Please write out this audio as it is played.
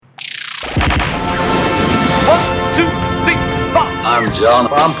I'm John.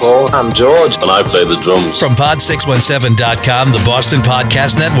 I'm Paul. I'm George. And I play the drums. From Pod617.com, the Boston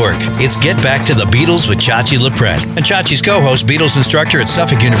Podcast Network, it's Get Back to the Beatles with Chachi LaPret. And Chachi's co-host, Beatles instructor at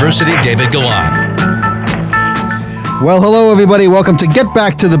Suffolk University, David Galan. Well, hello, everybody. Welcome to Get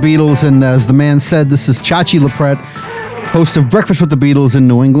Back to the Beatles. And as the man said, this is Chachi LaPret, host of Breakfast with the Beatles in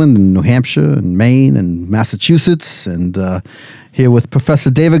New England and New Hampshire and Maine and Massachusetts. And here with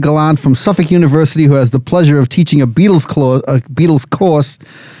Professor David Galan from Suffolk University, who has the pleasure of teaching a Beatles course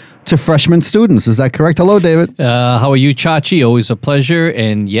to freshman students. Is that correct? Hello, David. How are you, Chachi? Always a pleasure.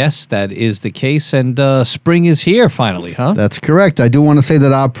 And yes, that is the case. And spring is here finally, huh? That's correct. I do want to say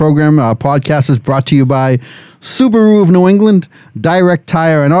that our podcast is brought to you by Subaru of New England, Direct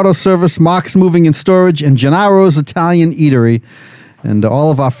Tire and Auto Service, Mark's Moving and Storage, and Gennaro's Italian Eatery. And all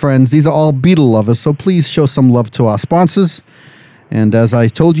of our friends, these are all Beatle lovers, so please show some love to our sponsors. And as I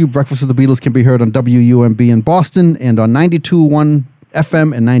told you, Breakfast with the Beatles can be heard on WUMB in Boston and on 92.1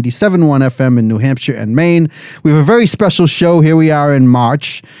 FM and 97.1 FM in New Hampshire and Maine. We have a very special show. Here we are in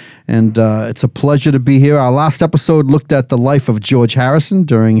March, and it's a pleasure to be here. Our last episode looked at the life of George Harrison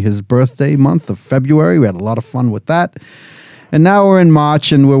during his birthday month of February. We had a lot of fun with that. And now we're in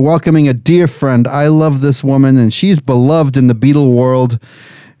March, and we're welcoming a dear friend. I love this woman, and she's beloved in the Beatle world.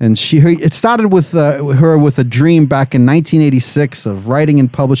 And it started with her with a dream back in 1986 of writing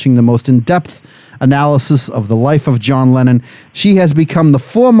and publishing the most in-depth analysis of the life of John Lennon. She has become the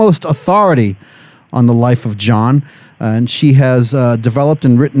foremost authority on the life of John, and she has developed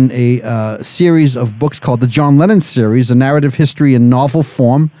and written a series of books called the John Lennon Series, a narrative history in novel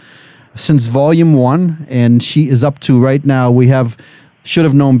form, since Volume 1, and she is up to right now. We have Should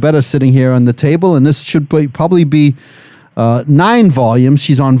Have Known Better sitting here on the table, and this should probably be 9 volumes.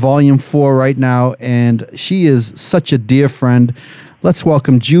 She's on Volume 4 right now, and she is such a dear friend. Let's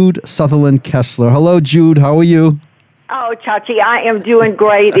welcome Jude Sutherland Kessler. Hello, Jude. How are you? Oh, Chachi, I am doing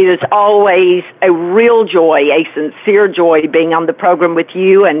great. It is always a real joy, a sincere joy being on the program with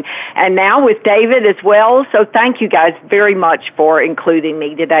you and now with David as well. So thank you guys very much for including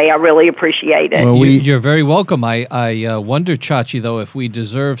me today. I really appreciate it. Well, you're very welcome. I wonder, Chachi, though, if we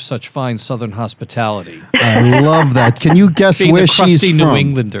deserve such fine Southern hospitality. I love that. Can you guess where she's from? New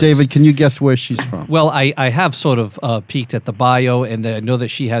Englanders. David, can you guess where she's from? Well, I have sort of peeked at the bio, and I know that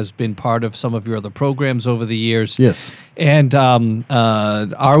she has been part of some of your other programs over the years. Yes. And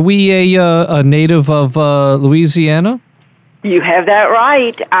are we a native of Louisiana? You have that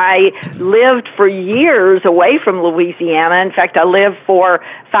right. I lived for years away from Louisiana. In fact, I lived for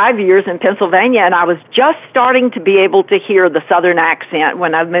 5 years in Pennsylvania, and I was just starting to be able to hear the Southern accent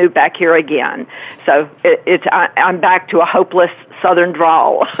when I moved back here again. So I'm back to a hopeless Southern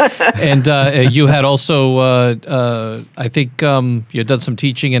drawl. And you had also, I think you had done some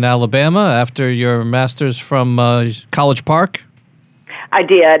teaching in Alabama after your master's from College Park? I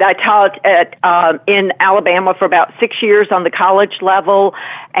did. I taught in Alabama for about 6 years on the college level,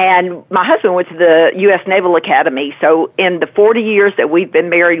 and my husband went to the U.S. Naval Academy. So in the 40 years that we've been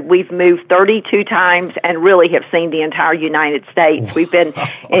married, we've moved 32 times and really have seen the entire United States. We've been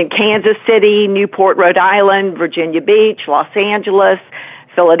in Kansas City, Newport, Rhode Island, Virginia Beach, Los Angeles,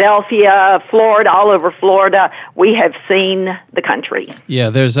 Philadelphia, Florida, all over Florida. We have seen the country. Yeah,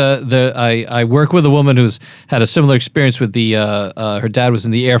 I work with a woman who's had a similar experience with her dad was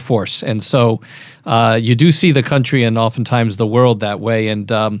in the Air Force, and so you do see the country and oftentimes the world that way. And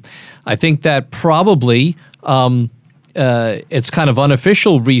I think that probably it's kind of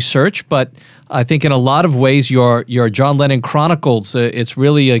unofficial research, but I think in a lot of ways your John Lennon Chronicles, it's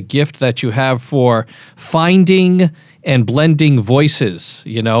really a gift that you have for finding and blending voices,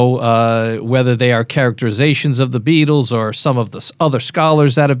 whether they are characterizations of the Beatles or some of the other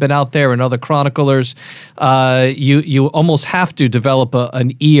scholars that have been out there and other chroniclers. You almost have to develop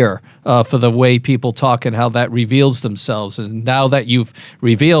an ear for the way people talk and how that reveals themselves. And now that you've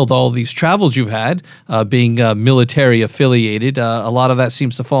revealed all these travels you've had, being military affiliated, a lot of that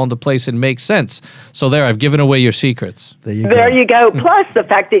seems to fall into place and make sense. So I've given away your secrets. There you go. Plus the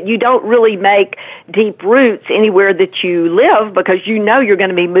fact that you don't really make deep roots anywhere that you live because you know you're going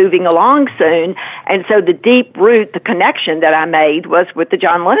to be moving along soon. And so the deep root, the connection that I made was with the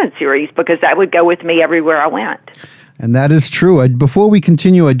John Lennon series because that would go with me everywhere I went. And that is true. Before we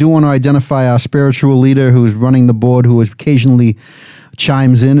continue, I do want to identify our spiritual leader who's running the board, who occasionally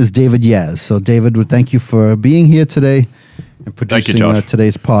chimes in, is David Yaz. So David, thank you for being here today. and producing Josh.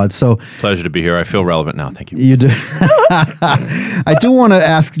 Today's pod. So Pleasure to be here. I feel relevant now. Thank you. you do. I do want to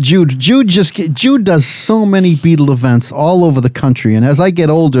ask Jude. Jude does so many Beatle events all over the country, and as I get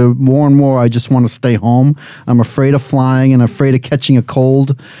older, more and more, I just want to stay home. I'm afraid of flying and afraid of catching a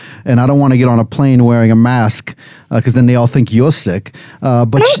cold, and I don't want to get on a plane wearing a mask because then they all think you're sick.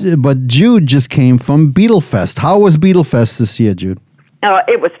 But Jude just came from Beatlefest. How was Beatlefest this year, Jude?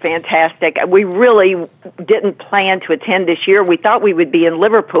 It was fantastic. We really didn't plan to attend this year. We thought we would be in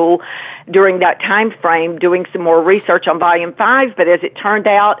Liverpool during that time frame doing some more research on Volume 5, but as it turned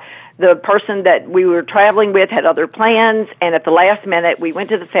out, the person that we were traveling with had other plans, and at the last minute, we went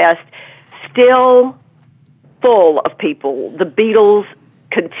to the fest, still full of people. The Beatles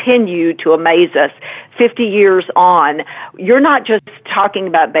continue to amaze us 50 years on. You're not just talking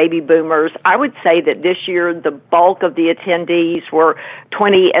about baby boomers. I would say that this year the bulk of the attendees were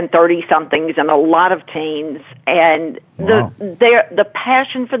 20 and 30 somethings and a lot of teens, and wow. the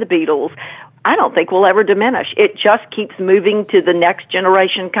passion for the Beatles, I don't think will ever diminish. It just keeps moving to the next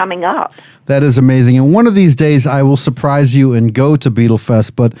generation coming up. That is amazing. And one of these days I will surprise you and go to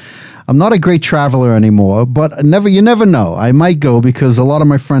Beatlefest, but I'm not a great traveler anymore, but you never know. I might go because a lot of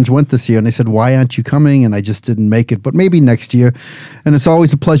my friends went this year and they said, why aren't you coming? And I just didn't make it, but maybe next year. And it's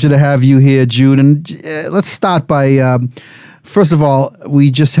always a pleasure to have you here, Jude. And let's start by, first of all, we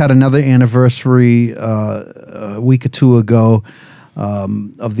just had another anniversary a week or two ago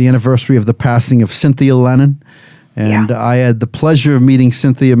of the anniversary of the passing of Cynthia Lennon. And Yeah. I had the pleasure of meeting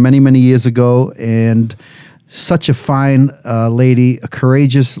Cynthia many, many years ago, and such a fine lady, a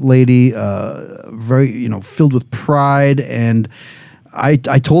courageous lady, very, filled with pride. And I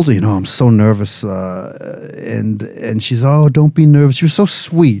told her, I'm so nervous. And she's, oh, don't be nervous. She was so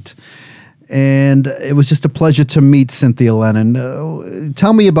sweet. And it was just a pleasure to meet Cynthia Lennon.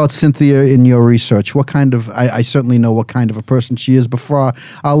 Tell me about Cynthia in your research. What kind of, I certainly know what kind of a person she is. Before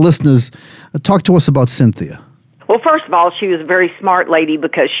our listeners, talk to us about Cynthia. Well, first of all, she was a very smart lady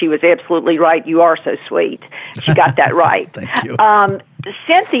because she was absolutely right. You are so sweet. She got that right. Thank you.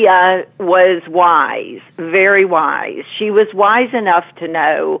 Cynthia was wise, very wise. She was wise enough to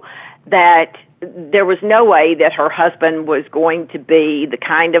know that there was no way that her husband was going to be the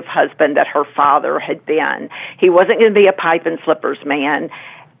kind of husband that her father had been. He wasn't going to be a pipe and slippers man.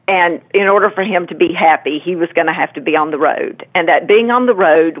 And in order for him to be happy, he was going to have to be on the road. And that being on the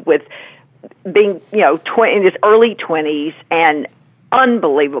road with being, in his early 20s and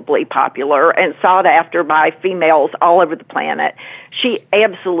unbelievably popular and sought after by females all over the planet, she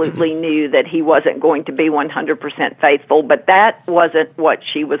absolutely knew that he wasn't going to be 100% faithful, but that wasn't what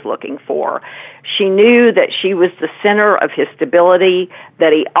she was looking for. She knew that she was the center of his stability,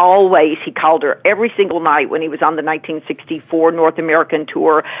 that he called her every single night when he was on the 1964 North American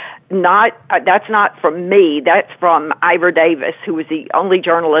tour. That's not from me. That's from Ivor Davis, who was the only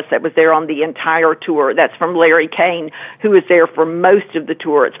journalist that was there on the entire tour. That's from Larry Kane, who was there for most of the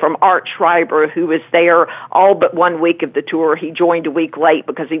tour. It's from Art Schreiber, who was there all but 1 week of the tour. He joined a week late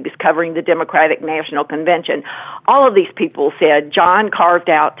because he was covering the Democratic National Convention. All of these people said John carved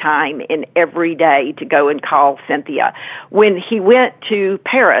out time in every day to go and call Cynthia. When he went to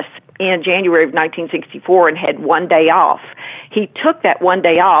Paris in January of 1964 and had 1 day off, he took that 1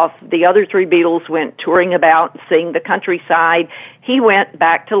 day off. The other three Beatles went touring about, seeing the countryside. He went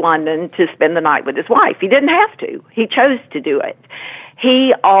back to London to spend the night with his wife. He didn't have to. He chose to do it.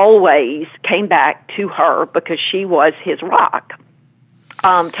 He always came back to her because she was his rock.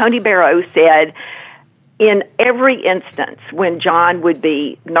 Tony Barrow said, in every instance when John would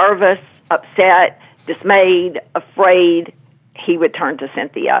be nervous, upset, dismayed, afraid, he would turn to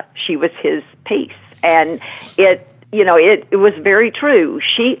Cynthia. She was his peace. And it was very true.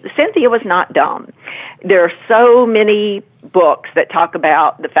 Cynthia was not dumb. There are so many books that talk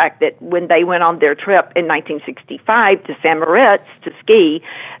about the fact that when they went on their trip in 1965 to St. Moritz to ski,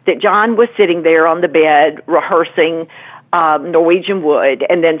 that John was sitting there on the bed rehearsing Norwegian Wood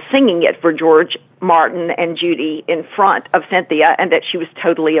and then singing it for George Martin and Judy in front of Cynthia, and that she was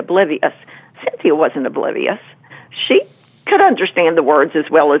totally oblivious. Cynthia wasn't oblivious. She could understand the words as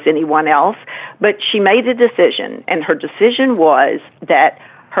well as anyone else, but she made a decision, and her decision was that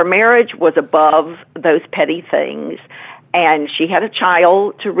her marriage was above those petty things, and she had a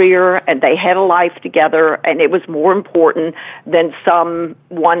child to rear, and they had a life together, and it was more important than some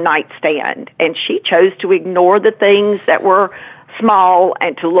one-night stand. And she chose to ignore the things that were small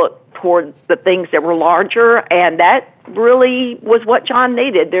and to look toward the things that were larger, and that really was what John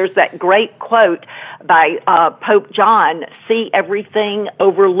needed. There's that great quote by Pope John, see everything,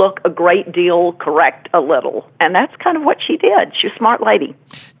 overlook a great deal, correct a little. And that's kind of what she did. She's a smart lady.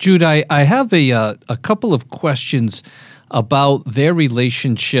 Jude, I have a couple of questions about their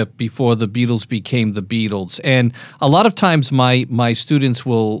relationship before the Beatles became the Beatles. And a lot of times my students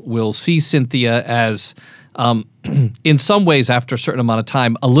will see Cynthia as, in some ways, after a certain amount of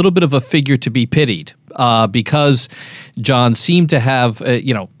time, a little bit of a figure to be pitied, because John seemed to have,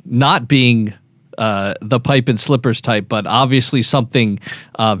 not being the pipe and slippers type, but obviously something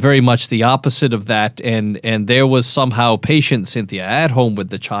very much the opposite of that. And there was somehow patient Cynthia at home with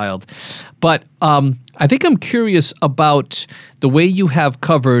the child. But I think I'm curious about the way you have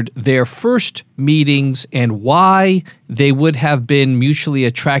covered their first meetings and why they would have been mutually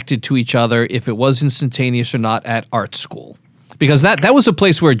attracted to each other, if it was instantaneous or not, at art school. Because that was a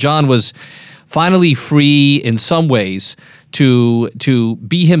place where John was finally free in some ways to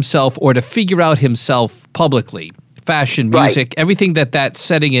be himself, or to figure out himself publicly. Fashion, music, everything that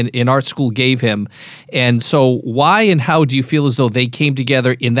setting in art school gave him. And so why and how do you feel as though they came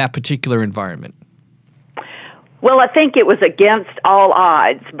together in that particular environment? Well, I think it was against all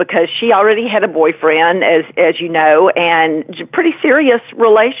odds, because she already had a boyfriend, as you know, and a pretty serious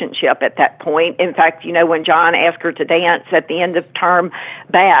relationship at that point. In fact, when John asked her to dance at the end of term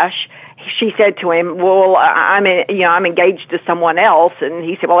bash, she said to him, "Well, I'm engaged to someone else," and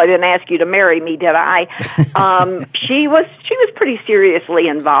he said, "Well, I didn't ask you to marry me, did I?" She was pretty seriously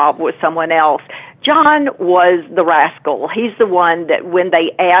involved with someone else. John was the rascal. He's the one that when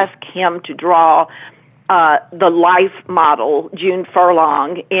they asked him to draw the life model, June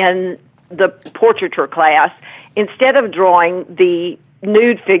Furlong, in the portraiture class, instead of drawing the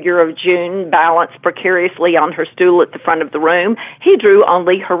nude figure of June balanced precariously on her stool at the front of the room, he drew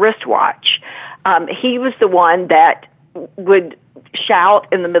only her wristwatch. He was the one that would shout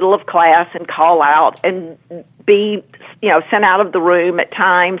in the middle of class and call out and be, sent out of the room at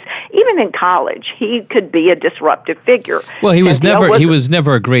times. Even in college, he could be a disruptive figure. Well, he was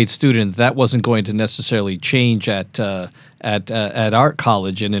never a great student. That wasn't going to necessarily change at art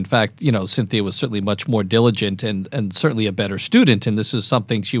college. And in fact, Cynthia was certainly much more diligent and certainly a better student. And this is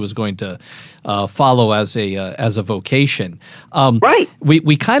something she was going to follow as a vocation. Right.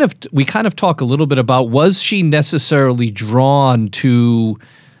 We kind of talk a little bit about, was she necessarily drawn to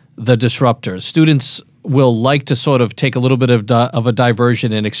the disruptors? Students will like to sort of take a little bit of a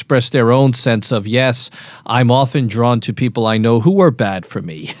diversion and express their own sense of, yes, I'm often drawn to people I know who are bad for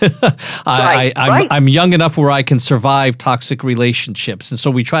me. I'm young enough where I can survive toxic relationships. And so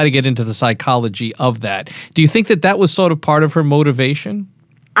we try to get into the psychology of that. Do you think that was sort of part of her motivation?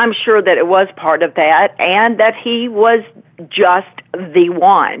 I'm sure that it was part of that, and that he was just the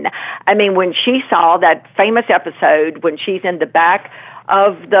one. I mean, when she saw that famous episode when she's in the back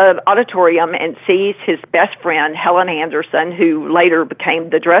of the auditorium and sees his best friend, Helen Anderson, who later became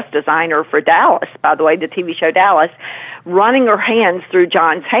the dress designer for Dallas, by the way, the TV show Dallas, running her hands through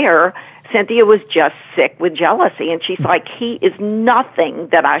John's hair, Cynthia was just sick with jealousy. And she's like, he is nothing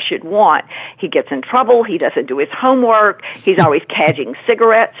that I should want. He gets in trouble. He doesn't do his homework. He's always cadging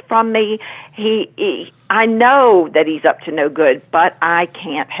cigarettes from me. I know that he's up to no good, but I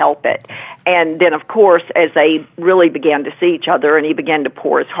can't help it. And then, of course, as they really began to see each other and he began to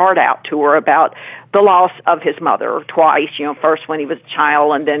pour his heart out to her about the loss of his mother twice, first when he was a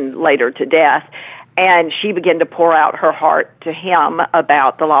child and then later to death. And she began to pour out her heart to him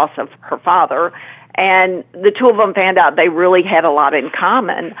about the loss of her father. And the two of them found out they really had a lot in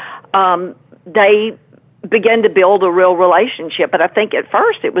common. They began to build a real relationship. But I think at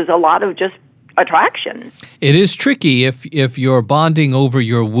first it was a lot of just attraction. It is tricky if you're bonding over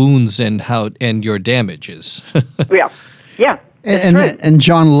your wounds and your damages. Yeah. And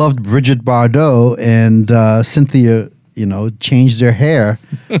John loved Brigitte Bardot, and Cynthia, changed her hair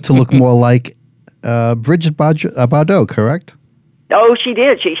to look more like Brigitte Bardot, correct? Oh, she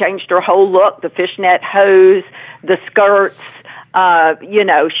did. She changed her whole look, the fishnet hose, the skirts.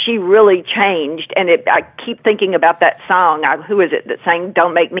 She really changed. And I keep thinking about that song. Who is it that sang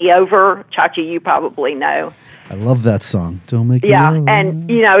Don't Make Me Over? Chachi, you probably know. I love that song. Don't Make Me Over. Yeah,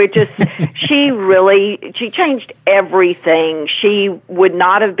 and, it just, she changed everything. She would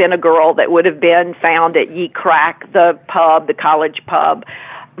not have been a girl that would have been found at Ye Crack, the pub, the college pub,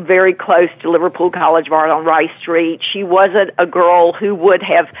 very close to Liverpool College of Art on Rice Street. She wasn't a girl who would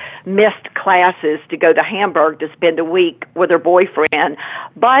have missed classes to go to Hamburg to spend a week with her boyfriend.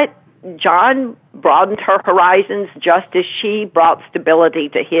 But John broadened her horizons just as she brought stability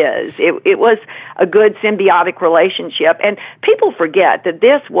to his. It was a good symbiotic relationship. And people forget that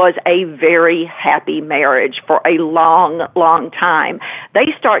this was a very happy marriage for a long, long time.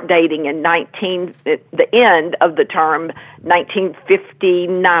 They start dating in the end of the term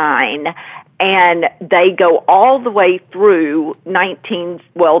 1959. and they go all the way through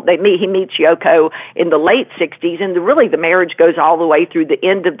he meets Yoko in the late 60s, and really the marriage goes all the way through the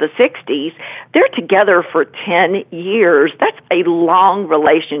end of the 60s. They're together for 10 years. That's a long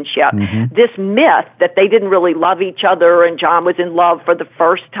relationship. This myth that they didn't really love each other and John was in love for the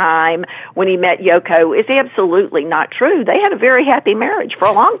first time when he met Yoko is absolutely not true. They had a very happy marriage for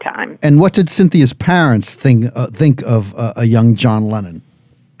a long time. And what did Cynthia's parents think of a young John Lennon?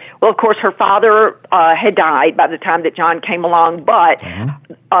 Well, of course, her father had died by the time that John came along, but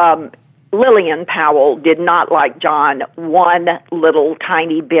Lillian Powell did not like John one little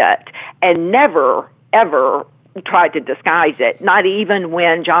tiny bit and never, ever tried to disguise it, not even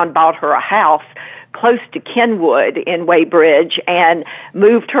when John bought her a house close to Kenwood in Weybridge and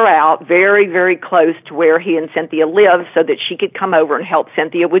moved her out very, very close to where he and Cynthia lived so that she could come over and help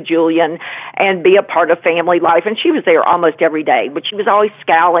Cynthia with Julian and be a part of family life. And she was there almost every day, but she was always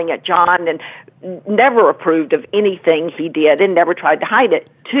scowling at John and never approved of anything he did and never tried to hide it.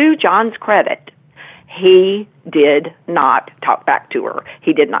 To John's credit, he did not talk back to her.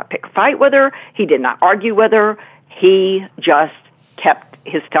 He did not pick a fight with her. He did not argue with her. He just kept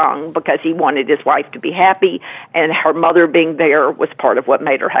his tongue because he wanted his wife to be happy, and her mother being there was part of what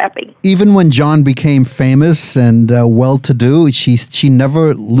made her happy. Even when John became famous and well-to-do, she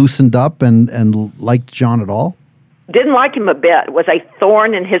never loosened up and liked John at all? Didn't like him a bit, was a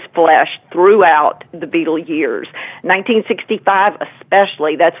thorn in his flesh throughout the Beatle years. 1965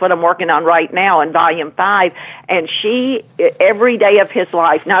 especially, that's what I'm working on right now in Volume 5, and she, every day of his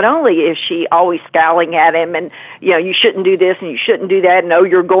life, not only is she always scowling at him and, you shouldn't do this and you shouldn't do that, no,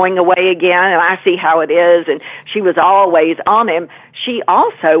 you're going away again, and I see how it is, and she was always on him. She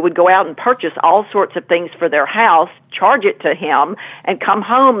also would go out and purchase all sorts of things for their house, charge it to him, and come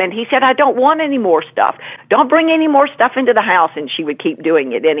home. And he said, I don't want any more stuff. Don't bring any more stuff into the house. And she would keep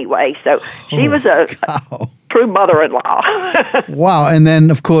doing it anyway. So she was a true mother-in-law. Wow. And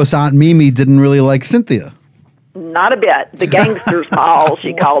then, of course, Aunt Mimi didn't really like Cynthia. Not a bit. The gangster's ball,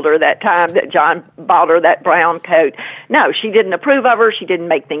 she called her that time that John bought her that brown coat. No, she didn't approve of her. She didn't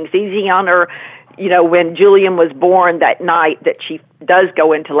make things easy on her. When Julian was born that night that she does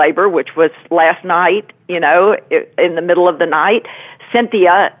go into labor, which was last night, in the middle of the night,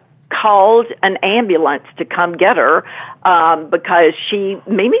 Cynthia called an ambulance to come get her because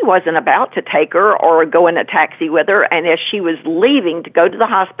Mimi wasn't about to take her or go in a taxi with her. And as she was leaving to go to the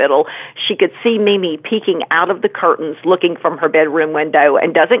hospital, she could see Mimi peeking out of the curtains, looking from her bedroom window,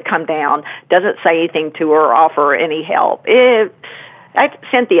 and doesn't come down, doesn't say anything to her or offer her any help.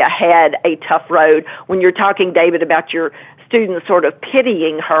 Cynthia had a tough road. When you're talking, David, about your students sort of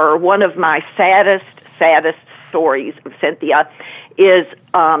pitying her, one of my saddest stories of Cynthia is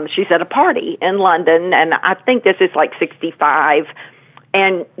she's at a party in London, and I think this is like 65,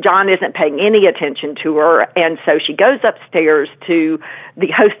 and John isn't paying any attention to her, and so she goes upstairs to the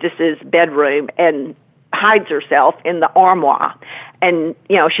hostess's bedroom and hides herself in the armoire. And,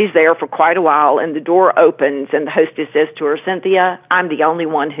 she's there for quite a while, and the door opens, and the hostess says to her, Cynthia, I'm the only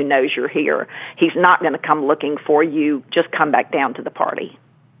one who knows you're here. He's not going to come looking for you. Just come back down to the party.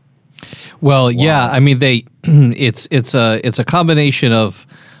 Well, yeah, I mean, it's a combination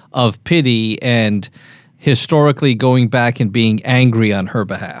of pity and historically going back and being angry on her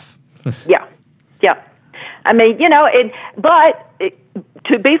behalf. Yeah. I mean,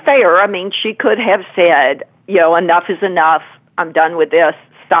 to be fair, I mean, she could have said, enough is enough. I'm done with this.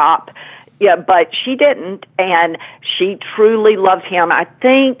 Stop. Yeah, but she didn't, and she truly loved him. I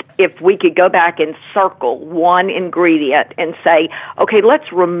think if we could go back and circle one ingredient and say, okay,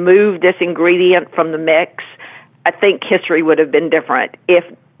 let's remove this ingredient from the mix, I think history would have been different. If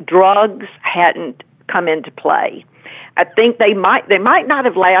drugs hadn't come into play, I think they might not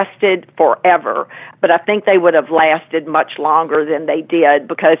have lasted forever, but I think they would have lasted much longer than they did,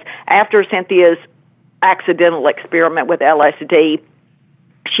 because after Cynthia's accidental experiment with LSD,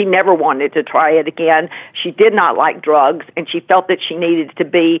 she never wanted to try it again. She did not like drugs, and she felt that she needed to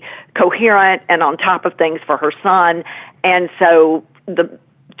be coherent and on top of things for her son. And so the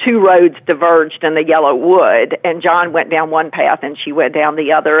two roads diverged in the Yellow Wood, and John went down one path and she went down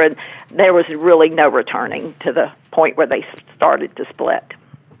the other, and there was really no returning to the point where they started to split.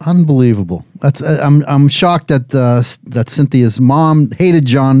 Unbelievable. I'm shocked that Cynthia's mom hated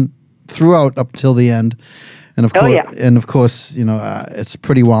John throughout up till the end. And of course, it's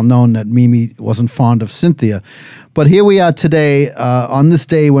pretty well known that Mimi wasn't fond of Cynthia. But here we are today, on this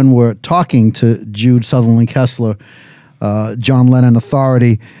day when we're talking to Jude Sutherland Kessler, John Lennon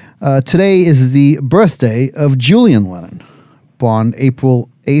Authority. Today is the birthday of Julian Lennon, born April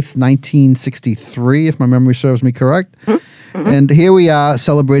 8th, 1963, if my memory serves me correct. Mm-hmm. And here we are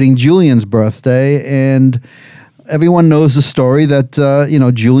celebrating Julian's birthday, and everyone knows the story that,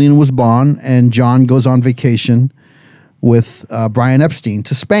 Julian was born and John goes on vacation with Brian Epstein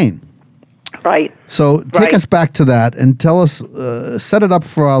to Spain. Right. So take us back to that and tell us, set it up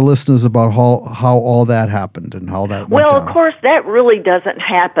for our listeners about how all that happened and how that went down. Of course, that really doesn't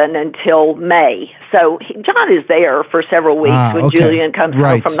happen until May. So John is there for several weeks when Julian comes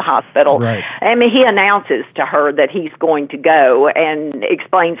home from the hospital. Right. I mean, he announces to her that he's going to go and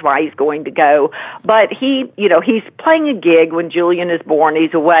explains why he's going to go. But he's playing a gig when Julian is born.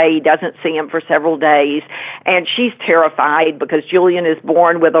 He's away. He doesn't see him for several days. And she's terrified because Julian is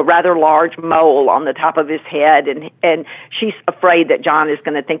born with a rather large mole on the top of his head. And she's afraid that John is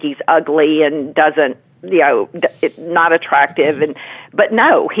going to think he's ugly and doesn't, not attractive. But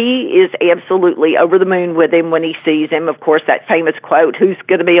no, he is absolutely over the moon with him when he sees him. Of course, that famous quote, "Who's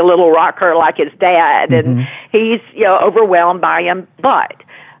going to be a little rocker like his dad?" And he's, overwhelmed by him. But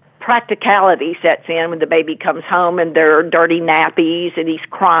practicality sets in when the baby comes home and there are dirty nappies and he's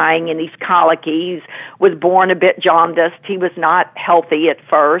crying and he's colicky. He was born a bit jaundiced. He was not healthy at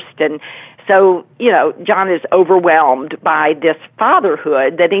first. And so, John is overwhelmed by this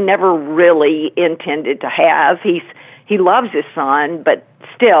fatherhood that he never really intended to have. He loves his son, but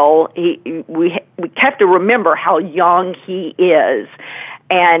still, we have to remember how young he is,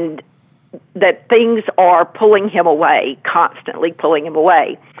 and that things are pulling him away, constantly pulling him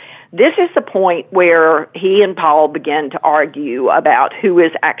away. This is the point where he and Paul begin to argue about who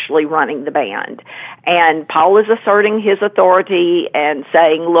is actually running the band. And Paul is asserting his authority and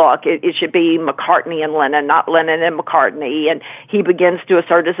saying, look, it should be McCartney and Lennon, not Lennon and McCartney. And he begins to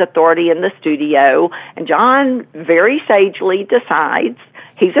assert his authority in the studio. And John very sagely decides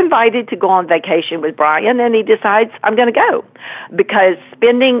he's invited to go on vacation with Brian, and he decides, I'm going to go. Because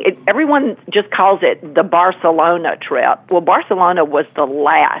everyone just calls it the Barcelona trip. Well, Barcelona was the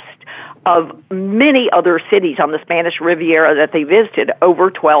last of many other cities on the Spanish Riviera that they visited over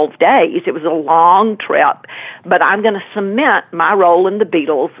 12 days. It was a long trip, but I'm going to cement my role in the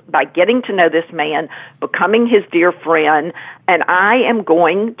Beatles by getting to know this man, becoming his dear friend, and I am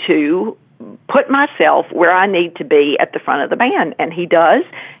going to put myself where I need to be at the front of the band. And he does.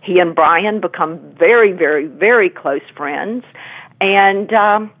 He and Brian become very, very, very close friends, and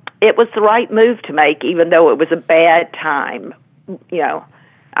it was the right move to make, even though it was a bad time.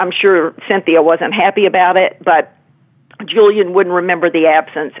 I'm sure Cynthia wasn't happy about it, but Julian wouldn't remember the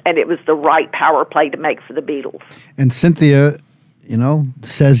absence, and it was the right power play to make for the Beatles. And Cynthia,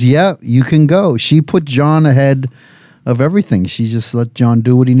 says, yeah, you can go. She put John ahead of everything. She just let John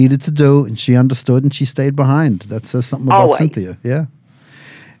do what he needed to do, and she understood, and she stayed behind. That says something about Always. Cynthia. Yeah.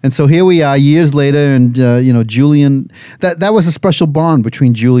 And so here we are years later, and, Julian, that was a special bond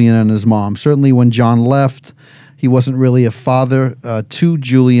between Julian and his mom. Certainly when John left, he wasn't really a father to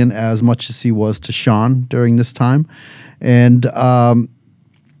Julian as much as he was to Sean during this time. And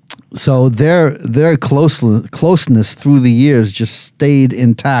so their closeness through the years just stayed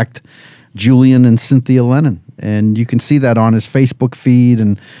intact, Julian and Cynthia Lennon. And you can see that on his Facebook feed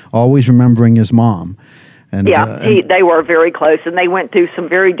and always remembering his mom. And, they were very close, and they went through some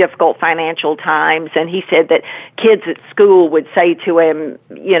very difficult financial times. And he said that kids at school would say to him,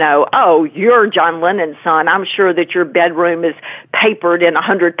 oh, you're John Lennon's son. I'm sure that your bedroom is papered in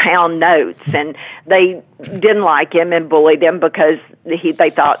 100-pound notes. And they didn't like him and bullied him because they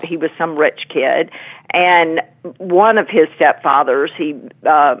thought he was some rich kid. And one of his stepfathers, he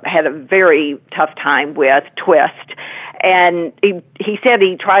had a very tough time with, Twist. And he said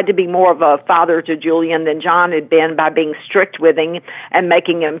he tried to be more of a father to Julian than John had been by being strict with him and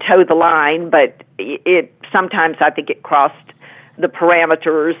making him toe the line. But sometimes I think it crossed the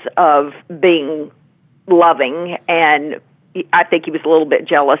parameters of being loving, and I think he was a little bit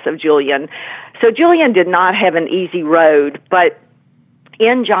jealous of Julian. So Julian did not have an easy road, but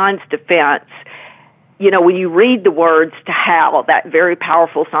in John's defense, when you read the words to Hal, that very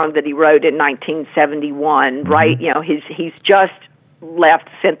powerful song that he wrote in 1971, right? He's just left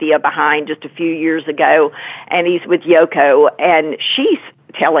Cynthia behind just a few years ago, and he's with Yoko, and she's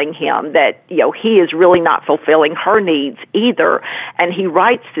telling him that, he is really not fulfilling her needs either. And he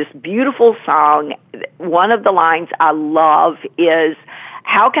writes this beautiful song. One of the lines I love is,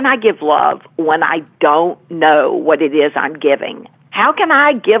 how can I give love when I don't know what it is I'm giving? How can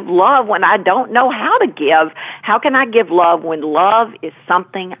I give love when I don't know how to give? How can I give love when love is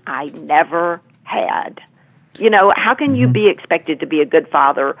something I never had? How can you be expected to be a good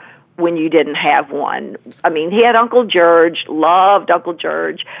father when you didn't have one? I mean, he had Uncle George, loved Uncle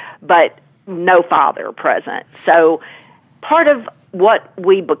George, but no father present. So part of what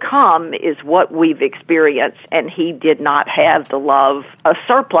we become is what we've experienced, and he did not have the love, a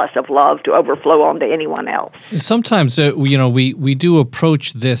surplus of love to overflow onto anyone else. Sometimes, we do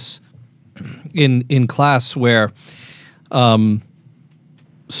approach this in class where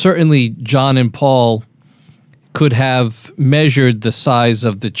certainly John and Paul could have measured the size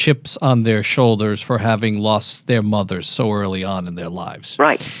of the chips on their shoulders for having lost their mothers so early on in their lives.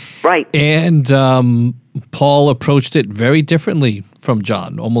 Right. And Paul approached it very differently from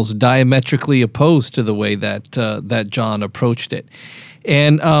John, almost diametrically opposed to the way that John approached it.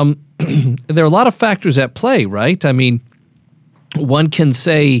 And there are a lot of factors at play, right? I mean, one can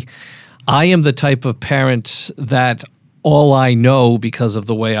say, I am the type of parent that all I know because of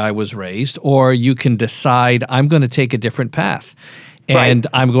the way I was raised, or you can decide I'm going to take a different path. And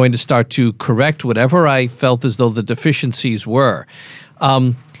I'm going to start to correct whatever I felt as though the deficiencies were.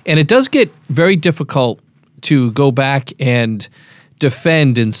 And it does get very difficult to go back and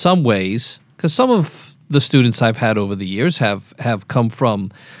defend in some ways, because some of the students I've had over the years have come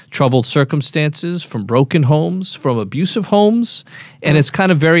from troubled circumstances, from broken homes, from abusive homes, and it's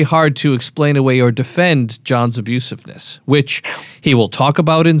kind of very hard to explain away or defend John's abusiveness, which he will talk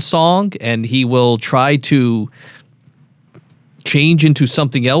about in song, and he will try to change into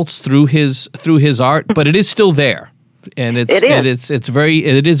something else through his art, but it is still there, and it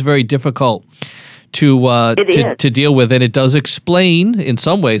is very difficult to deal with, and it does explain in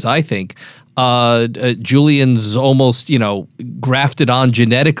some ways, I think, Julian's almost, grafted on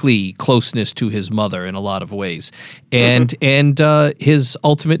genetically closeness to his mother in a lot of ways, and his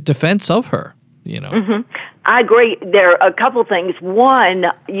ultimate defense of her. I agree. There are a couple things. One,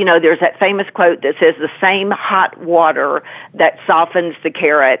 there's that famous quote that says, "The same hot water that softens the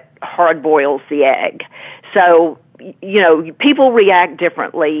carrot hard boils the egg." So, people react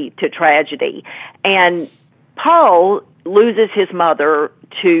differently to tragedy, and Paul loses his mother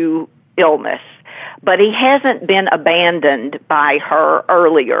to illness, but he hasn't been abandoned by her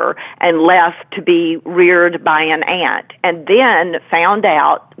earlier and left to be reared by an aunt, and then found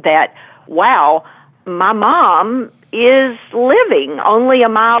out that, wow, my mom is living only a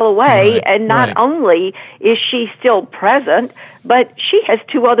mile away, and not only is she still present, but she has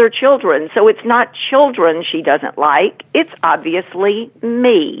 2 other children. So it's not children she doesn't like. It's obviously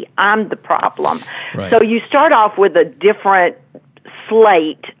me. I'm the problem. Right. So you start off with a different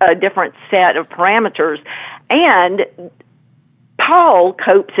slate, a different set of parameters, and Paul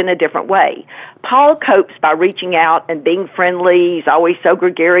copes in a different way. Paul copes by reaching out and being friendly. He's always so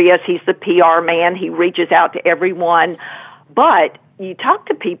gregarious. He's the PR man. He reaches out to everyone. But you talk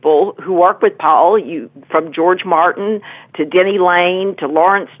to people who work with Paul, from George Martin to Denny Lane to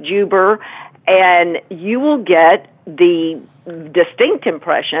Lawrence Juber, and you will get the distinct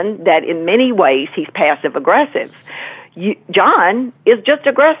impression that in many ways he's passive-aggressive. John is just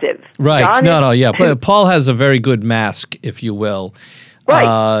aggressive. Right. But Paul has a very good mask, if you will.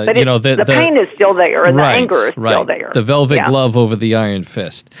 Right. But the pain is still there, and the anger is still there. The velvet glove over the iron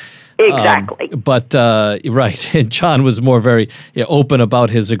fist. Exactly. And John was more very open about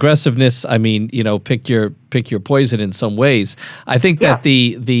his aggressiveness. I mean, pick your poison in some ways. I think that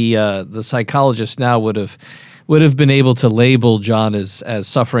the psychologist now would have been able to label John as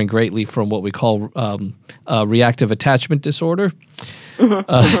suffering greatly from what we call reactive attachment disorder.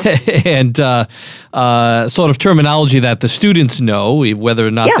 And sort of terminology that the students know, whether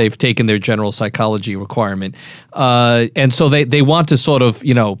or not they've taken their general psychology requirement. And so they want to sort of,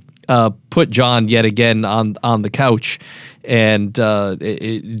 put John yet again on the couch and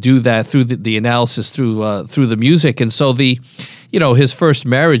do that through the analysis through the music. And so his first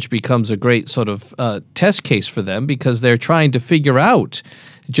marriage becomes a great sort of test case for them, because they're trying to figure out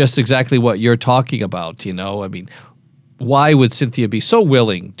just exactly what you're talking about. I mean, why would Cynthia be so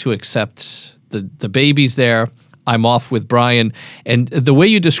willing to accept the baby's there? I'm off with Brian. And the way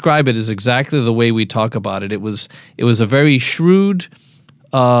you describe it is exactly the way we talk about it. It was a very shrewd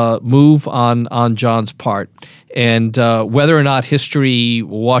move on John's part, and whether or not history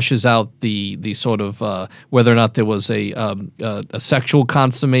washes out the sort of whether or not there was a sexual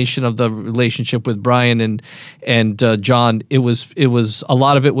consummation of the relationship with Brian and John, it was a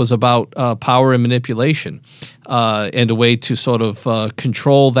lot of it was about power and manipulation, and a way to sort of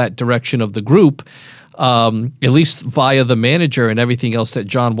control that direction of the group, at least via the manager and everything else that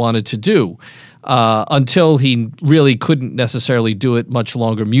John wanted to do. Until he really couldn't necessarily do it much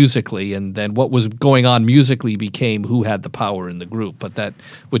longer musically, and then what was going on musically became who had the power in the group, but that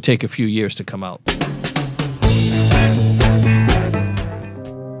would take a few years to come out.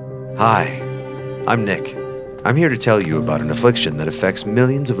 Hi, I'm Nick. I'm here to tell you about an affliction that affects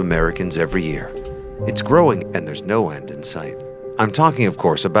millions of Americans every year. It's growing, and there's no end in sight. I'm talking, of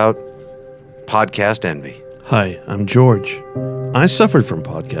course, about podcast envy. Hi, I'm George. I suffered from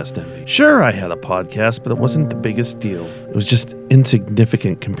podcast envy. Sure, I had a podcast, but it wasn't the biggest deal. It was just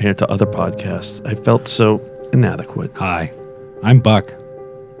insignificant compared to other podcasts. I felt so inadequate. Hi, I'm Buck.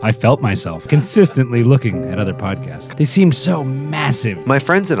 I felt myself consistently looking at other podcasts. They seemed so massive. My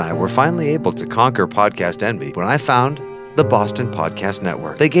friends and I were finally able to conquer podcast envy when I found the Boston Podcast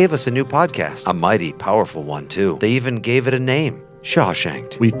Network. They gave us a new podcast, a mighty powerful one too. They even gave it a name,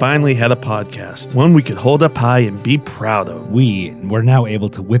 Shawshanked. We finally had a podcast, one we could hold up high and be proud of. We were now able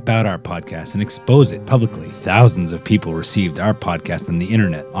to whip out our podcast and expose it publicly. Thousands of people received our podcast on the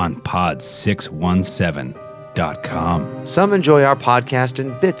internet on pod617.com. Some enjoy our podcast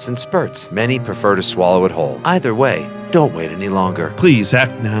in bits and spurts. Many prefer to swallow it whole. Either way, don't wait any longer. Please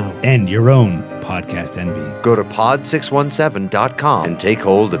act now. End your own podcast envy. Go to pod617.com and take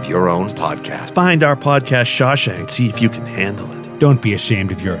hold of your own podcast. Find our podcast Shawshank. See if you can handle it. Don't be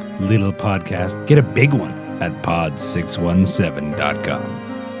ashamed of your little podcast. Get a big one at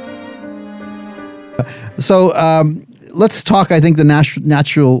pod617.com. So let's talk. I think the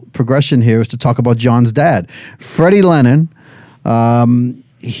natural progression here is to talk about John's dad, Freddie Lennon.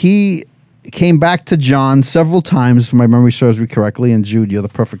 He came back to John several times, if my memory serves me correctly, and Jude, you're the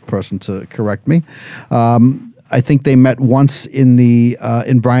perfect person to correct me. I think they met once in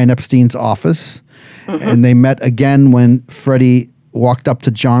Brian Epstein's office, and they met again when Freddie walked up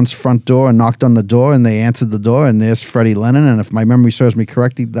to John's front door and knocked on the door, and they answered the door, and there's Freddie Lennon. And if my memory serves me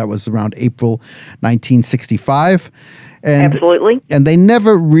correctly, that was around April 1965. And, Absolutely. And they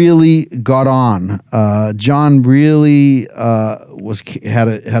never really got on. John really had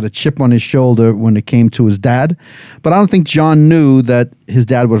a chip on his shoulder when it came to his dad, but I don't think John knew that his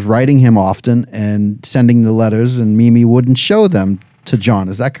dad was writing him often and sending the letters, and Mimi wouldn't show them to John.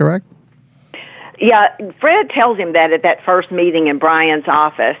 Is that correct? Yeah, Fred tells him that at that first meeting in Brian's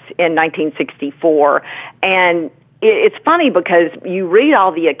office in 1964. And it's funny because you read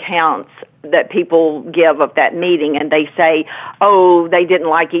all the accounts that people give of that meeting, and they say, oh, they didn't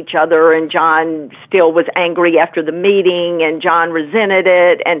like each other, and John still was angry after the meeting, and John resented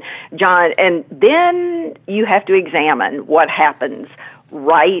it, and then you have to examine what happens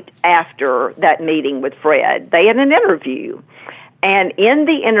right after that meeting with Fred. They had an interview. And in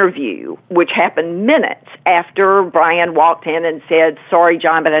the interview, which happened minutes after Brian walked in and said, sorry,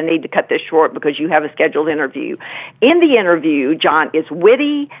 John, but I need to cut this short because you have a scheduled interview. In the interview, John is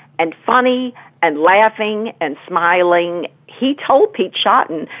witty and funny and laughing and smiling. He told Pete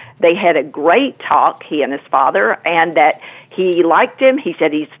Shotton they had a great talk, he and his father, and that he liked him. He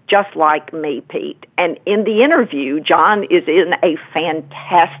said, he's just like me, Pete. And in the interview, John is in a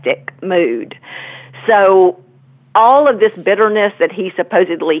fantastic mood. So all of this bitterness that he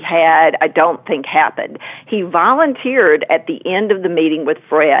supposedly had, I don't think happened. He volunteered at the end of the meeting with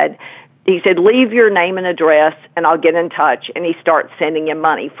Fred. He said, leave your name and address, and I'll get in touch. And he starts sending him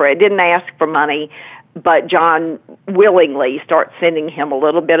money. Fred didn't ask for money, but John willingly starts sending him a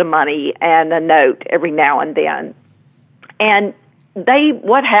little bit of money and a note every now and then. And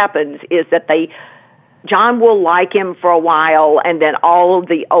what happens is that John will like him for a while, and then all of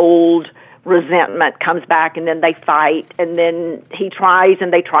the old resentment comes back, and then they fight, and then he tries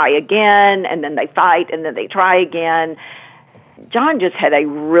and they try again, and then they fight and then they try again. John just had a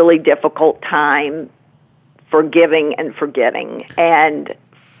really difficult time forgiving and forgetting, and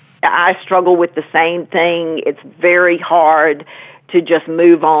I struggle with the same thing. It's very hard to just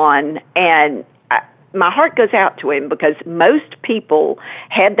move on, and my heart goes out to him because most people,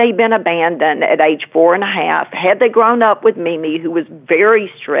 had they been abandoned at age 4.5, had they grown up with Mimi, who was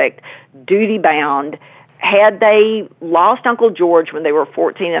very strict, duty-bound, had they lost Uncle George when they were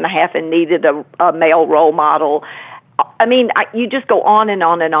 14.5 and needed a male role model, I mean, you just go on and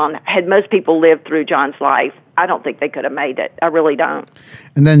on and on. Had most people lived through John's life, I don't think they could have made it. I really don't.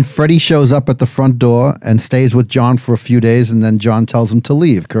 And then Freddie shows up at the front door and stays with John for a few days, and then John tells him to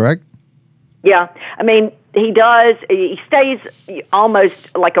leave, correct? Yeah, I mean, he does. He stays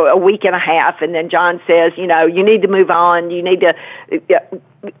almost like a week and a half, and then John says, you need to move on. You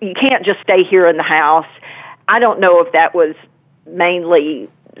can't just stay here in the house. I don't know if that was mainly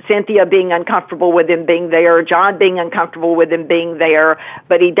Cynthia being uncomfortable with him being there, John being uncomfortable with him being there,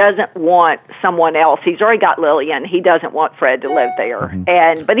 but he doesn't want someone else. He's already got Lillian. He doesn't want Fred to live there.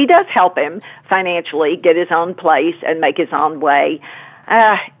 Mm-hmm. But he does help him financially get his own place and make his own way.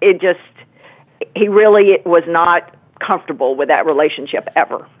 He really was not comfortable with that relationship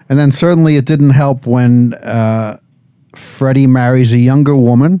ever. And then certainly it didn't help when Freddie marries a younger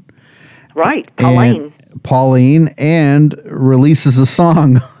woman. Right, Colleen. Pauline and releases a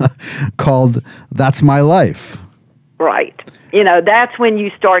song called That's My Life. Right. That's when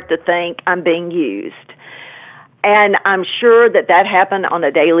you start to think, I'm being used. And I'm sure that happened on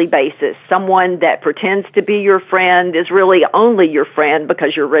a daily basis. Someone that pretends to be your friend is really only your friend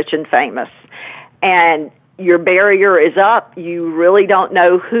because you're rich and famous. And your barrier is up. You really don't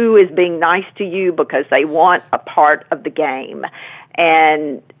know who is being nice to you because they want a part of the game.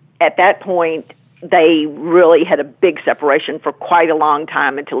 And at that point, they really had a big separation for quite a long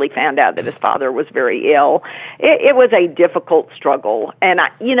time until he found out that his father was very ill. It was a difficult struggle. And,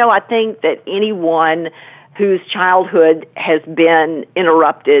 I think that anyone whose childhood has been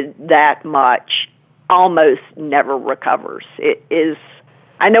interrupted that much almost never recovers. It is,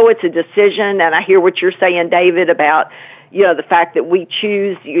 I know it's a decision, and I hear what you're saying, David, about the fact that we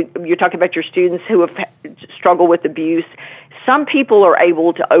choose. You're talking about your students who have struggled with abuse. Some people are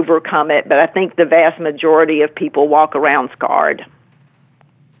able to overcome it, but I think the vast majority of people walk around scarred.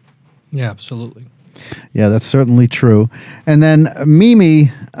 Yeah, absolutely. Yeah, that's certainly true. And then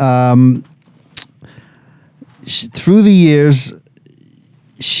Mimi, through the years,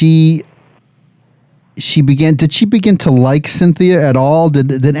 did she begin to like Cynthia at all?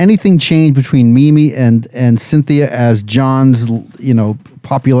 Did anything change between Mimi and Cynthia as John's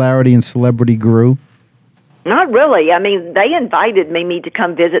popularity and celebrity grew? Not really. I mean, they invited Mimi to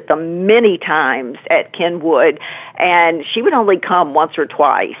come visit them many times at Kenwood, and she would only come once or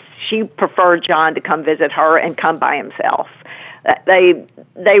twice. She preferred John to come visit her and come by himself.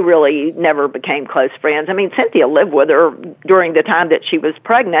 They really never became close friends. I mean, Cynthia lived with her during the time that she was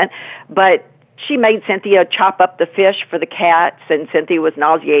pregnant, but she made Cynthia chop up the fish for the cats, and Cynthia was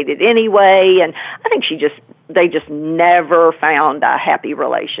nauseated anyway, and I think they just never found a happy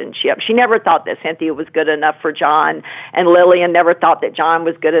relationship. She never thought that Cynthia was good enough for John, and Lillian never thought that John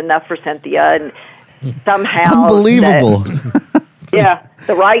was good enough for Cynthia, and somehow... Unbelievable.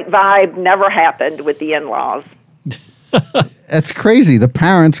 The right vibe never happened with the in-laws. That's crazy. The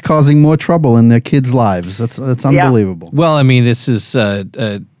parents causing more trouble in their kids' lives. That's unbelievable. Well, I mean, this is,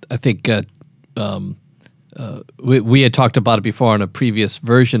 I think... we had talked about it before on a previous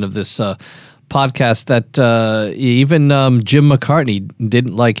version of this podcast that even Jim McCartney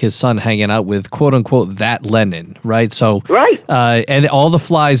didn't like his son hanging out with quote unquote that Lennon, right? So right, and all the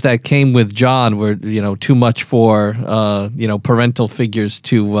flies that came with John were too much for parental figures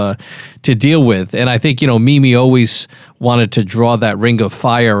to deal with, and I think Mimi always wanted to draw that ring of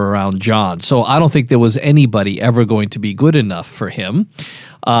fire around John. So I don't think there was anybody ever going to be good enough for him.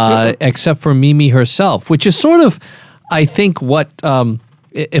 Except for Mimi herself, which is sort of, I think, what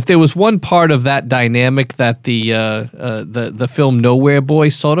if there was one part of that dynamic that the film Nowhere Boy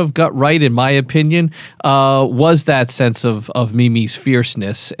sort of got right, in my opinion, was that sense of Mimi's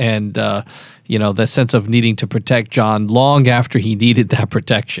fierceness and the sense of needing to protect John long after he needed that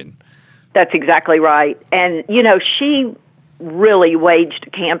protection. That's exactly right, and she really waged a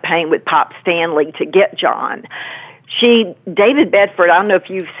campaign with Pop Stanley to get John. David Bedford, I don't know if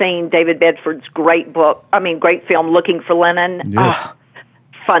you've seen David Bedford's great film, Looking for Lennon. Yes.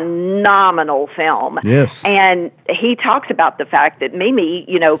 Phenomenal film. Yes. And he talks about the fact that Mimi,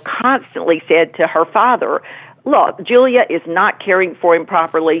 constantly said to her father, look, Julia is not caring for him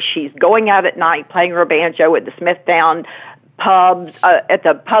properly. She's going out at night playing her banjo at the Smithdown pubs, at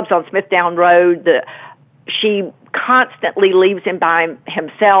the pubs on Smithdown Road. She constantly leaves him by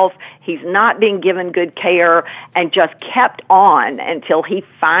himself. He's not being given good care, and just kept on until he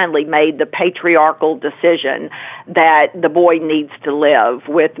finally made the patriarchal decision that the boy needs to live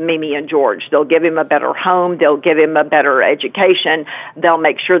with Mimi and George. They'll give him a better home. They'll give him a better education. They'll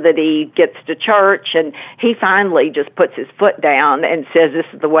make sure that he gets to church. And he finally just puts his foot down and says this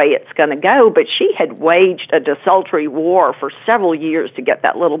is the way it's going to go. But she had waged a desultory war for several years to get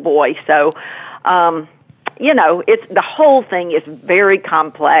that little boy. So, it's the whole thing is very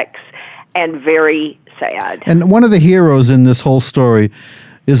complex and very sad. And one of the heroes in this whole story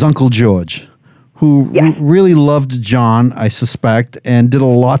is Uncle George, who really loved John, I suspect, and did a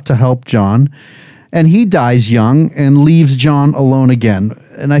lot to help John. And he dies young and leaves John alone again.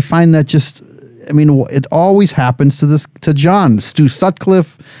 And I find that it always happens to John. Stu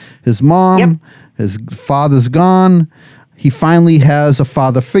Sutcliffe, his mom, his father's gone. He finally has a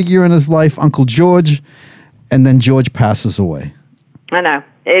father figure in his life, Uncle George. And then George passes away. I know.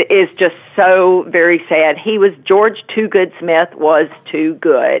 It is just so very sad. George Too Good Smith was too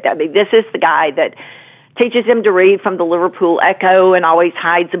good. I mean, this is the guy that teaches him to read from the Liverpool Echo and always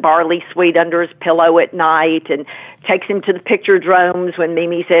hides a barley sweet under his pillow at night and takes him to the picture dromes when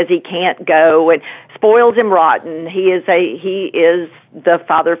Mimi says he can't go and spoils him rotten. He is the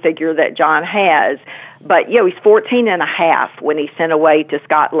father figure that John has. But, he's 14 and a half when he's sent away to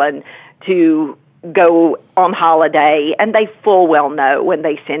Scotland to go on holiday, and they full well know when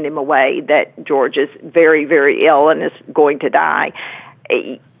they send him away that George is very, very ill and is going to die.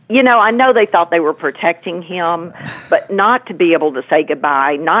 I know they thought they were protecting him, but not to be able to say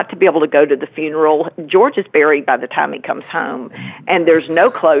goodbye, not to be able to go to the funeral. George is buried by the time he comes home, and there's no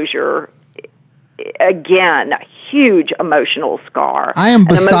closure. Again, a huge emotional scar. I am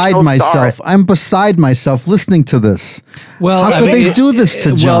beside myself. I'm beside myself listening to this. Well, how could they do this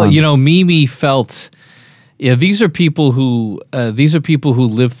to John? Well, Mimi felt. Yeah, these are people who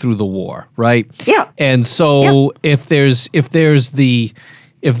lived through the war, right? Yeah. And so if there's the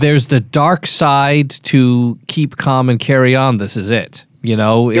dark side to keep calm and carry on, this is it.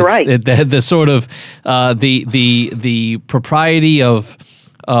 You're right. The sort of the propriety of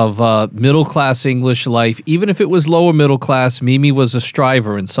middle class English life, even if it was lower middle class, Mimi was a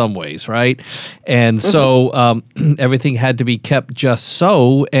striver in some ways, right? And so everything had to be kept just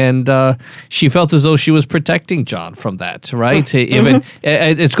so, and she felt as though she was protecting John from that, right? Even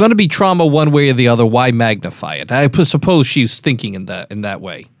it's going to be trauma one way or the other. Why magnify it? I suppose she's thinking in that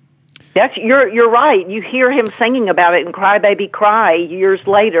way. You're right. You hear him singing about it in Cry Baby Cry years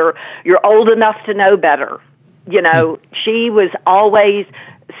later. You're old enough to know better. She was always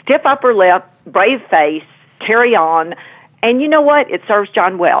stiff upper lip, brave face, carry on. And you know what? It serves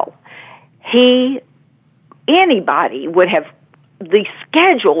John well. Anybody would have the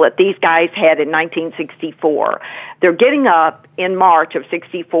schedule that these guys had in 1964. They're getting up in March of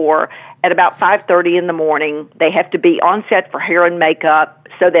 64 at about 5:30 in the morning. They have to be on set for hair and makeup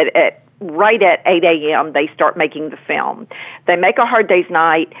so that right at 8 a.m. they start making the film. They make A Hard Day's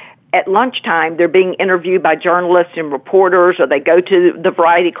Night. At lunchtime, they're being interviewed by journalists and reporters, or they go to the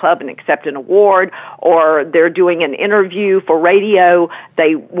Variety Club and accept an award, or they're doing an interview for radio.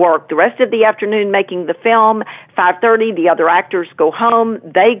 They work the rest of the afternoon making the film. 5:30, the other actors go home.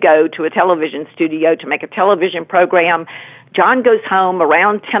 They go to a television studio to make a television program. John goes home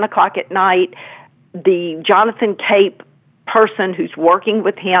around 10 o'clock at night. The Jonathan Cape person who's working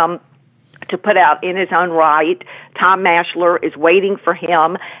with him to put out in his own right, Tom Mashler, is waiting for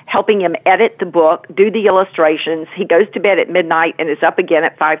him, helping him edit the book, do the illustrations. He goes to bed at midnight and is up again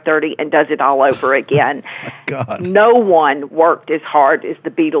at 5:30 and does it all over again. God. No one worked as hard as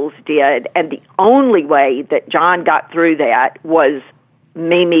the Beatles did, and the only way that John got through that was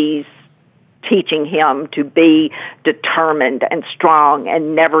Mimi's teaching him to be determined and strong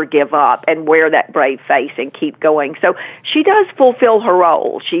and never give up and wear that brave face and keep going. So she does fulfill her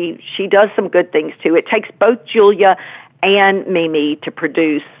role. She does some good things too. It takes both Julia and Mimi to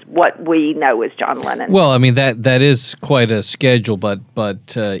produce what we know as John Lennon. Well, I mean that is quite a schedule, but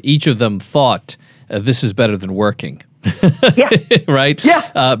each of them thought this is better than working. Yeah. Right?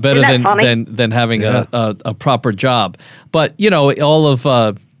 Yeah. Better than than having a proper job. But all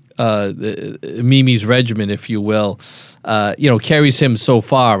of Mimi's regimen, if you will, carries him so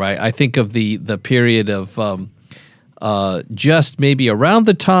far. Right? I think of the period of just maybe around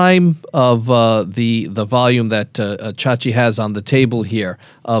the time of the volume that Chachi has on the table here,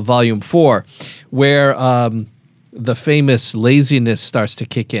 Volume 4, where the famous laziness starts to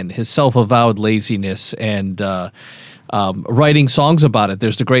kick in, his self-avowed laziness, and writing songs about it.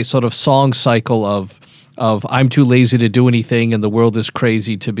 There's the great sort of song cycle of I'm too lazy to do anything, and the world is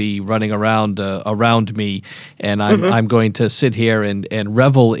crazy to be running around me, and I'm going to sit here and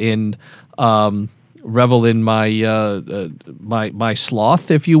revel in my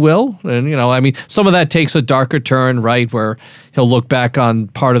sloth, if you will. And some of that takes a darker turn, right, where he'll look back on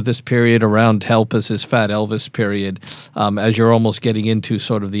part of this period around Help as his Fat Elvis period, as you're almost getting into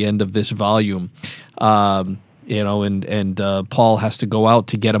sort of the end of this volume. And Paul has to go out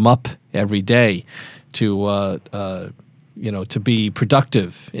to get him up every day to be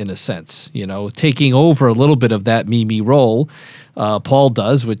productive in a sense, taking over a little bit of that Mimi role. Paul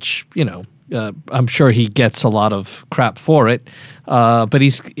does, which, I'm sure he gets a lot of crap for it. But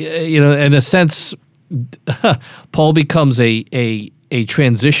he's, in a sense, Paul becomes a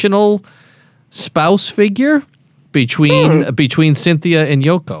transitional spouse figure between Cynthia and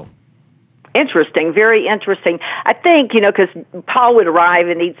Yoko. Interesting, very interesting. I think, because Paul would arrive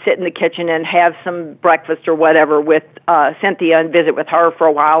and he'd sit in the kitchen and have some breakfast or whatever with Cynthia and visit with her for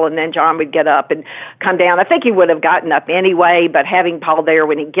a while, and then John would get up and come down. I think he would have gotten up anyway, but having Paul there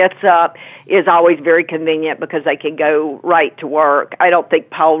when he gets up is always very convenient because they can go right to work. I don't think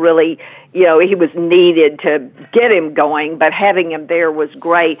Paul really, he was needed to get him going, but having him there was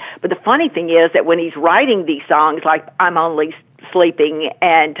great. But the funny thing is that when he's writing these songs, like I'm Only sleeping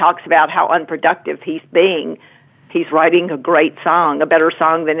and talks about how unproductive he's being, he's writing a great song, a better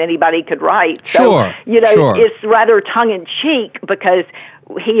song than anybody could write. Sure, so, sure. It's rather tongue-in-cheek because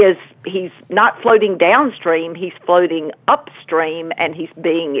he's not floating downstream, he's floating upstream, and he's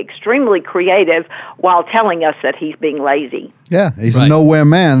being extremely creative while telling us that he's being lazy. Yeah, he's a nowhere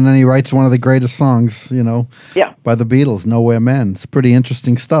man, and then he writes one of the greatest songs, by the Beatles, Nowhere Man. It's pretty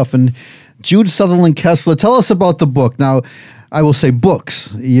interesting stuff. And Jude Sutherland Kessler, tell us about the book. Now, I will say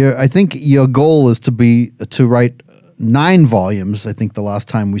books. I think your goal is to write 9 volumes. I think the last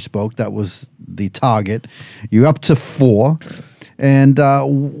time we spoke, that was the target. You're up to 4. And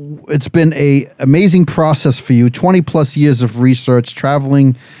it's been an amazing process for you, 20-plus years of research,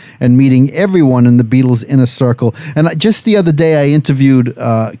 traveling and meeting everyone in the Beatles' inner circle. And just the other day, I interviewed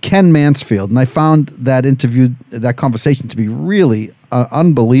Ken Mansfield, and I found that conversation to be really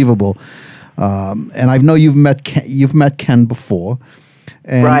unbelievable. And I know you've met Ken before.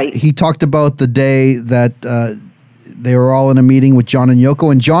 And right. He talked about the day that they were all in a meeting with John and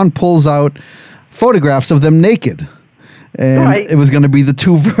Yoko, and John pulls out photographs of them naked. And it was going to be the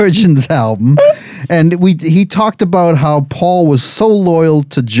Two Virgins album. And he talked about how Paul was so loyal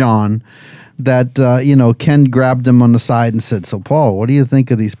to John that, Ken grabbed him on the side and said, "So, Paul, what do you think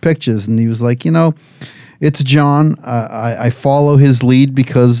of these pictures?" And he was like, it's John. I follow his lead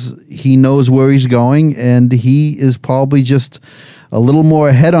because he knows where he's going, and he is probably just a little more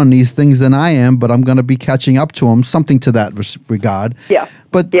ahead on these things than I am, but I'm going to be catching up to him, something to that regard. Yeah.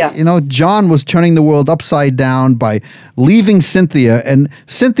 But, John was turning the world upside down by leaving Cynthia, and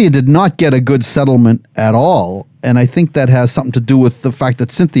Cynthia did not get a good settlement at all. And I think that has something to do with the fact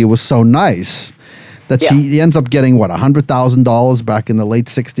that Cynthia was so nice that she ends up getting, $100,000 back in the late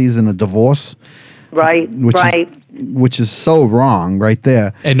 60s in a divorce. Right, which is so wrong right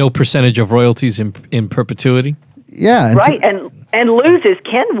there. And no percentage of royalties in perpetuity? Yeah. And loses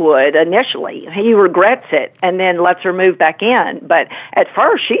Kenwood initially. He regrets it and then lets her move back in. But at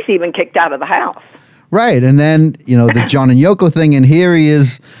first, she's even kicked out of the house. Right. And then, the John and Yoko thing, and here he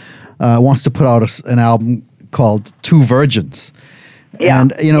is, wants to put out an album called Two Virgins. Yeah.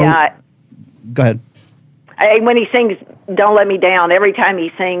 And, go ahead. When he sings Don't Let Me Down, every time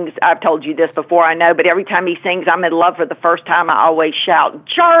he sings, I've told you this before, I know, but every time he sings I'm in love for the first time, I always shout,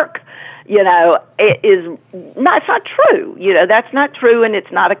 jerk! It's not true. That's not true, and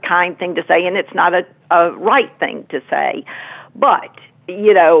it's not a kind thing to say, and it's not a right thing to say. But,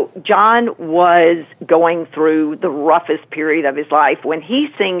 John was going through the roughest period of his life. When he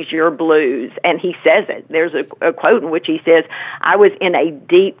sings Your Blues, and he says it, there's a quote in which he says, "I was in a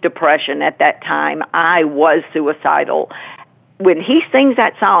deep depression at that time. I was suicidal." When he sings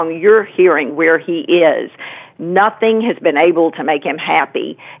that song, you're hearing where he is. Nothing has been able to make him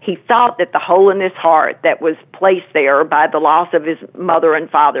happy. He thought that the hole in his heart that was placed there by the loss of his mother and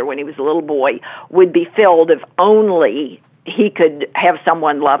father when he was a little boy would be filled if only he could have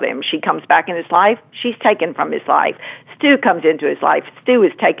someone love him. She comes back in his life. She's taken from his life. Stu comes into his life. Stu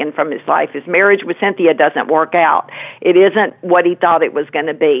is taken from his life. His marriage with Cynthia doesn't work out. It isn't what he thought it was going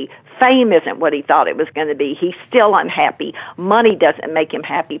to be. Fame isn't what he thought it was going to be. He's still unhappy. Money doesn't make him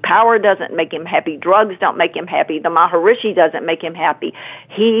happy. Power doesn't make him happy. Drugs don't make him happy. The Maharishi doesn't make him happy.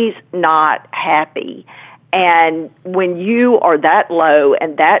 He's not happy. And when you are that low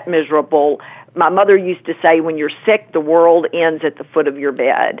and that miserable, my mother used to say, when you're sick, the world ends at the foot of your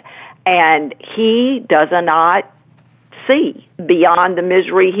bed. And he does not see beyond the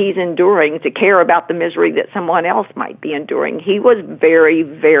misery he's enduring to care about the misery that someone else might be enduring. He was very,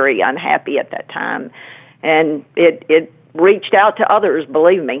 very unhappy at that time. And it reached out to others,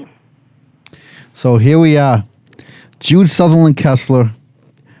 believe me. So here we are. Jude Sutherland Kessler,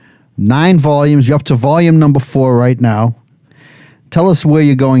 9 volumes. You're up to volume number 4 right now. Tell us where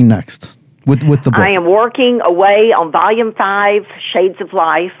you're going next with the book. I am working away on volume 5, Shades of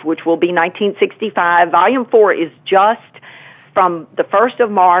Life, which will be 1965. Volume 4 is just from the 1st of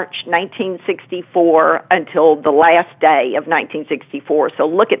March, 1964, until the last day of 1964. So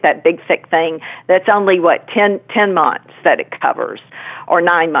look at that big, thick thing. That's only, 10 months that it covers, or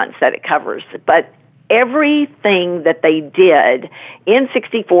 9 months that it covers. But everything that they did in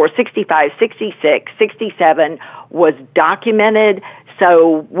 64, 65, 66, 67 was documented.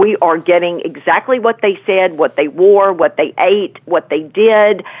 So we are getting exactly what they said, what they wore, what they ate, what they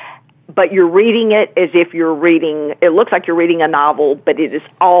did. But you're reading it as if it looks like you're reading a novel, but it is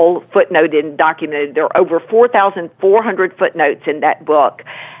all footnoted and documented. There are over 4,400 footnotes in that book.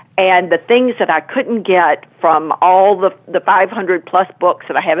 And the things that I couldn't get from all the 500-plus books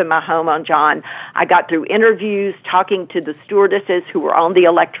that I have in my home on John, I got through interviews, talking to the stewardesses who were on the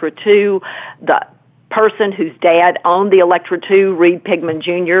Electra 2, the person whose dad owned the Electra 2, Reed Pigman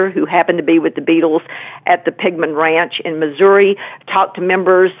Jr., who happened to be with the Beatles at the Pigman Ranch in Missouri, talked to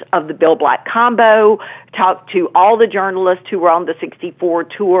members of the Bill Black Combo, talked to all the journalists who were on the 64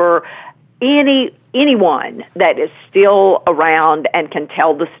 tour, anyone that is still around and can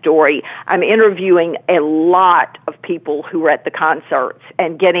tell the story. I'm interviewing a lot of people who were at the concerts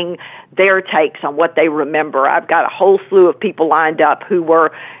and getting their takes on what they remember. I've got a whole slew of people lined up who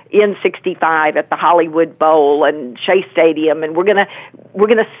were in 65 at the Hollywood Bowl and Shea Stadium, and we're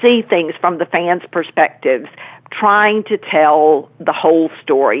gonna see things from the fans' perspectives, trying to tell the whole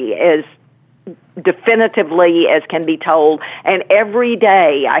story as definitively as can be told. And every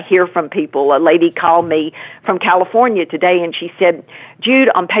day I hear from people. A lady called me from California today, and she said, "Jude,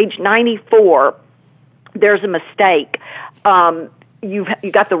 on page 94, there's a mistake. You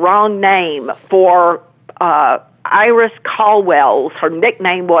got the wrong name for Iris Caldwell's, her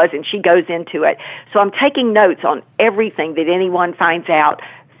nickname was," and she goes into it. So I'm taking notes on everything that anyone finds out,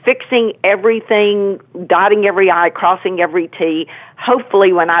 fixing everything, dotting every I, crossing every T.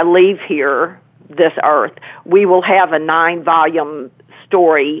 Hopefully when I leave here, this earth, we will have a 9-volume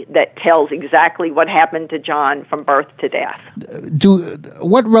story that tells exactly what happened to John from birth to death.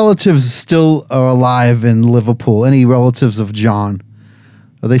 What relatives still are alive in Liverpool? Any relatives of John?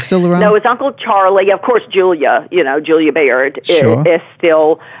 Are they still around? No, his Uncle Charlie, of course, Julia Baird is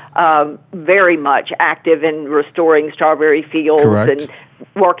still very much active in restoring Strawberry Fields. Correct. And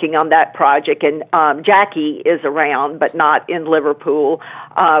working on that project. And Jackie is around, but not in Liverpool.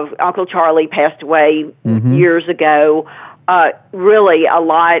 Uncle Charlie passed away years ago. Really, a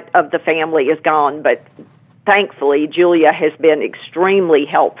lot of the family is gone, but thankfully, Julia has been extremely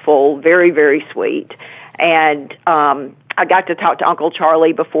helpful, very, very sweet. And I got to talk to Uncle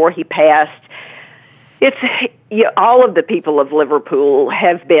Charlie before he passed. All of the people of Liverpool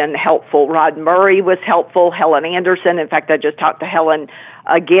have been helpful. Rod Murray was helpful. Helen Anderson. In fact, I just talked to Helen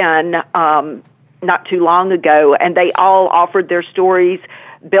again not too long ago, and they all offered their stories.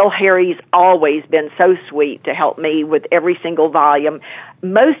 Bill Harry's always been so sweet to help me with every single volume.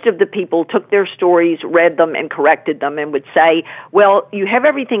 Most of the people took their stories, read them, and corrected them and would say, well, you have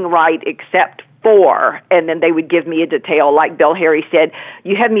everything right except for, and then they would give me a detail. Like Bill Harry said,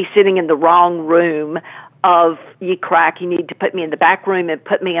 you have me sitting in the wrong room of Ye Crack. You need to put me in the back room and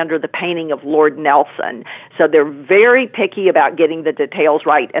put me under the painting of Lord Nelson. So they're very picky about getting the details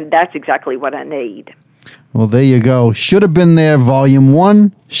right, and that's exactly what I need. Well, there you go. Should Have Been There, Volume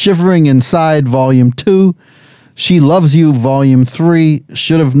 1. Shivering Inside, Volume 2. She Loves You, Volume 3.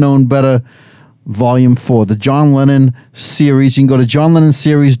 Should Have Known Better, Volume 4. The John Lennon series. You can go to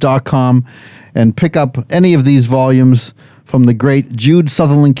johnlennonseries.com and pick up any of these volumes from the great Jude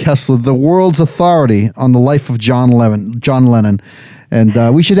Sutherland Kessler, the world's authority on the life of John Lennon.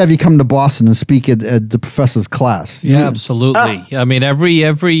 And we should have you come to Boston and speak at the professor's class. Yeah, absolutely. I mean, every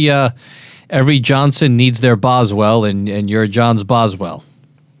Johnson needs their Boswell, and you're John's Boswell.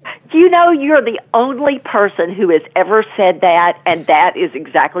 You know, you're the only person who has ever said that, and that is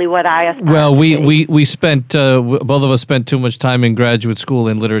exactly what I aspire Well, to we spent, both of us spent too much time in graduate school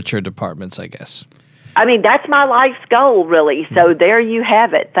in literature departments, I guess. I mean, that's my life's goal, really. So there you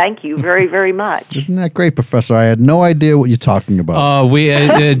have it. Thank you very, very much. Isn't that great, Professor? I had no idea what you're talking about.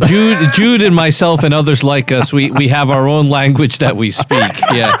 Jude and myself and others like us, we have our own language that we speak.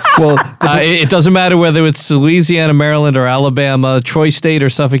 Yeah. Well, it doesn't matter whether it's Louisiana, Maryland, or Alabama, Troy State, or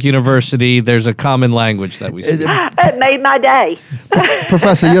Suffolk University. There's a common language that we speak. It made my day.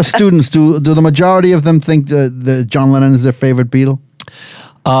 Professor, your students, do the majority of them think the John Lennon is their favorite Beatle?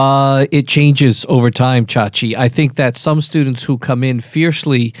 It changes over time, Chachi. I think that some students who come in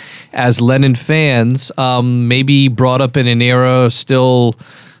fiercely as Lennon fans, maybe brought up in an era still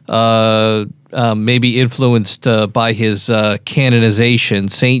maybe influenced by his canonization,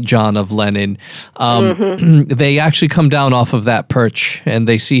 St. John of Lennon, they actually come down off of that perch and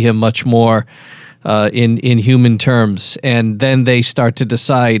they see him much more in human terms. And then they start to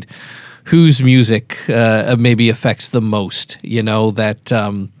decide whose music maybe affects them most. At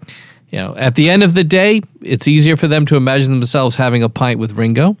the end of the day, it's easier for them to imagine themselves having a pint with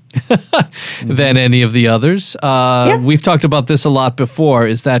Ringo than any of the others. We've talked about this a lot before,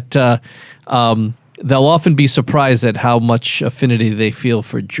 is that they'll often be surprised at how much affinity they feel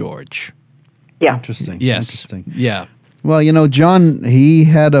for George. Yeah. Interesting. Yes. Interesting. Yeah. Well, John, he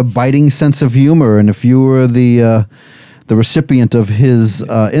had a biting sense of humor, and if you were the recipient of his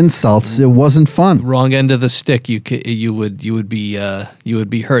insults, it wasn't fun. Wrong end of the stick. You would be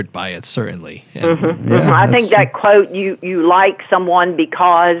hurt by it, certainly. Yeah, I think that quote, you like someone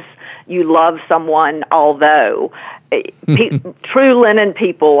because you love someone, although, true Lennon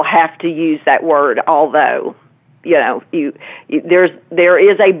people have to use that word, although, there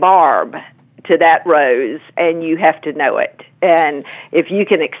is a barb to that rose, and you have to know it. And if you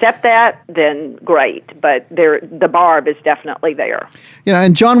can accept that, then great. But the barb is definitely there.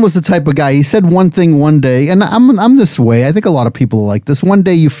 And John was the type of guy. He said one thing one day, and I'm this way. I think a lot of people are like this. One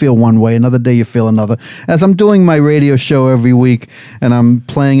day you feel one way, another day you feel another. As I'm doing my radio show every week, and I'm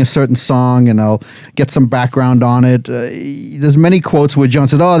playing a certain song, and I'll get some background on it. There's many quotes where John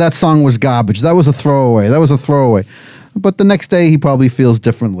said, "Oh, that song was garbage. That was a throwaway. That was a throwaway." But the next day he probably feels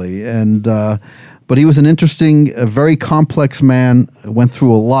differently, and. But he was an interesting, very complex man, went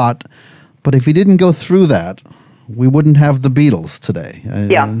through a lot. But if he didn't go through that, we wouldn't have the Beatles today.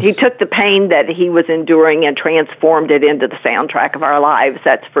 Yeah, he took the pain that he was enduring and transformed it into the soundtrack of our lives,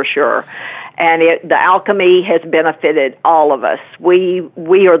 that's for sure. And the alchemy has benefited all of us. We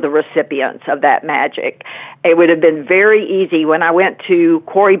are the recipients of that magic. It would have been very easy when I went to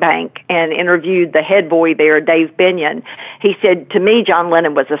Quarry Bank and interviewed the head boy there, Dave Binion. He said, to me, John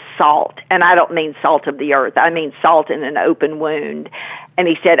Lennon was a salt. And I don't mean salt of the earth. I mean salt in an open wound. And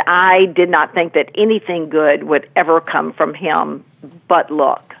he said, I did not think that anything good would ever come from him. But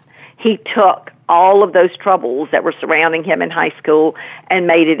look, he took all of those troubles that were surrounding him in high school and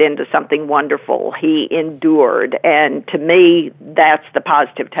made it into something wonderful. He endured. And to me, that's the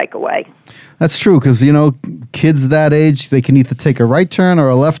positive takeaway. That's true, because, kids that age, they can either take a right turn or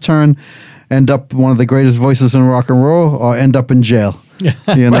a left turn, end up one of the greatest voices in rock and roll, or end up in jail.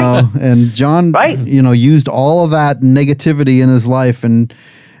 And John, used all of that negativity in his life, and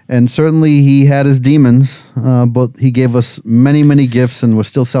certainly he had his demons, but he gave us many, many gifts, and we're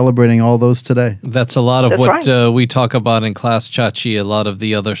still celebrating all those today. That's a lot of we talk about in class, Chachi, a lot of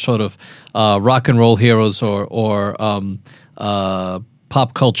the other sort of rock and roll heroes or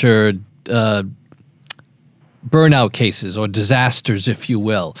pop culture burnout cases or disasters, if you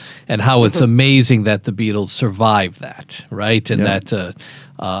will, and how it's amazing that the Beatles survived that, right? And that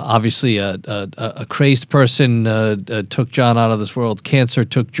obviously a crazed person took John out of this world, cancer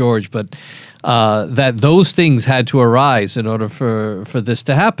took George, but that those things had to arise in order for this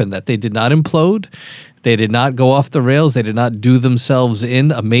to happen, that they did not implode, they did not go off the rails, they did not do themselves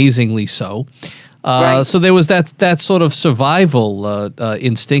in, amazingly so. So there was that sort of survival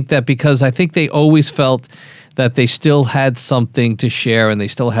instinct, that because I think they always felt that they still had something to share and they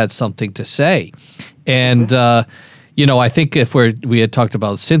still had something to say. And, I think if we had talked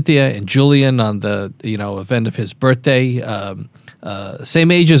about Cynthia and Julian on the, event of his birthday,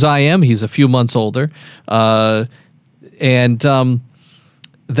 same age as I am, he's a few months older. And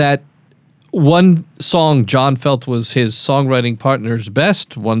that one song John felt was his songwriting partner's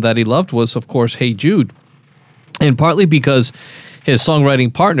best, one that he loved, was, of course, Hey Jude. And partly because his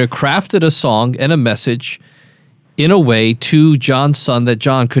songwriting partner crafted a song and a message in a way to John's son that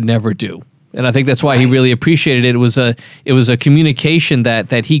John could never do. And I think that's why he really appreciated it. It was a communication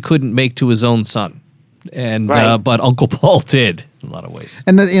that he couldn't make to his own son. And but Uncle Paul did in a lot of ways.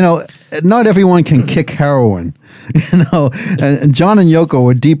 And not everyone can kick heroin. And John and Yoko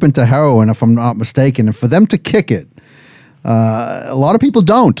were deep into heroin, if I'm not mistaken. And for them to kick it, a lot of people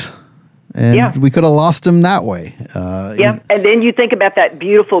don't. And we could have lost him that way. And then you think about that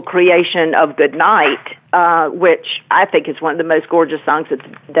beautiful creation of Good Night, which I think is one of the most gorgeous songs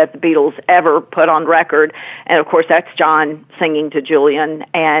that the Beatles ever put on record. And, of course, that's John singing to Julian.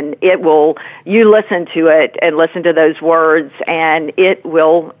 And you listen to it and listen to those words, and it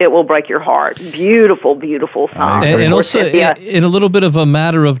will break your heart. Beautiful, beautiful song. And also, in a little bit of a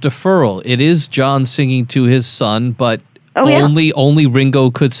matter of deferral, it is John singing to his son, but only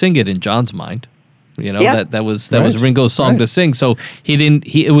Ringo could sing it in John's mind. That was Ringo's song to sing. So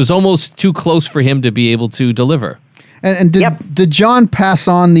it was almost too close for him to be able to deliver. And did John pass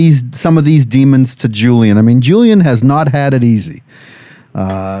on some of these demons to Julian? I mean, Julian has not had it easy.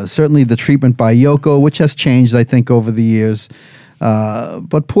 Certainly the treatment by Yoko, which has changed, I think, over the years.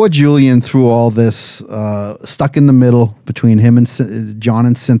 But poor Julian, through all this, stuck in the middle between him and John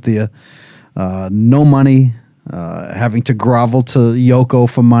and Cynthia. No money. Having to grovel to Yoko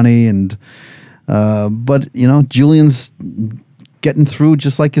for money, but Julian's getting through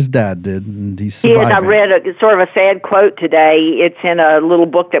just like his dad did, and he's surviving. I read a sort of a sad quote today. It's in a little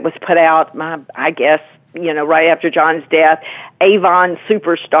book that was put out, I guess, right after John's death, Avon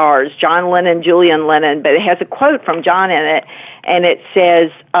Superstars, John Lennon, Julian Lennon, but it has a quote from John in it, and it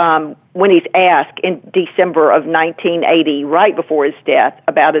says, when he's asked in December of 1980, right before his death,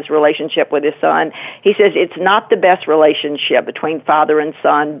 about his relationship with his son, he says, it's not the best relationship between father and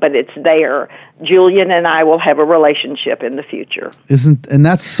son, but it's there. Julian and I will have a relationship in the future.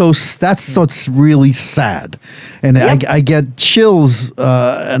 That's what's really sad. And Yep. I get chills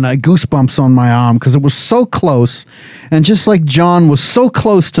and goosebumps on my arm because it was so close. And just like John was so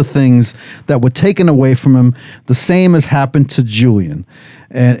close to things that were taken away from him, the same has happened to Julian.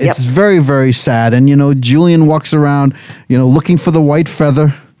 And it's very, very sad. And, Julian walks around, looking for the white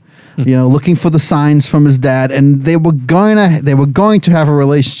feather, looking for the signs from his dad. And they were going to have a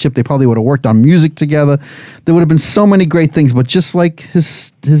relationship. They probably would have worked on music together. There would have been so many great things. But just like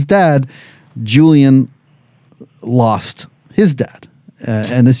his dad, Julian lost his dad.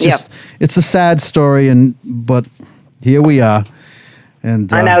 And it's just, it's a sad story. But here we are.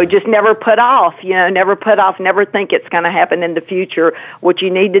 And I know, just never put off, never think it's going to happen in the future. What you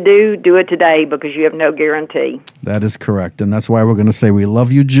need to do it today because you have no guarantee. That is correct. And that's why we're going to say we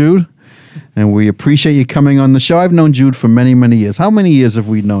love you, Jude, and we appreciate you coming on the show. I've known Jude for many, many years. How many years have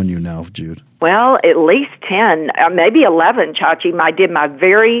we known you now, Jude? Well, at least 10, maybe 11, Chachi. I did my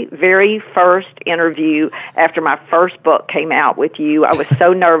very, very first interview after my first book came out with you. I was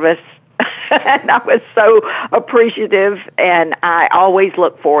so nervous. And I was so appreciative, and I always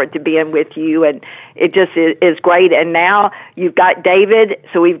look forward to being with you, and it just is great. And now you've got David,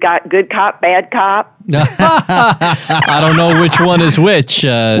 so we've got good cop, bad cop. I don't know which one is which.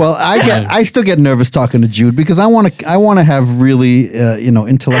 Well, I still get nervous talking to Jude because I want to have really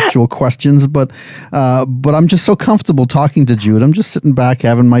intellectual questions, but I'm just so comfortable talking to Jude. I'm just sitting back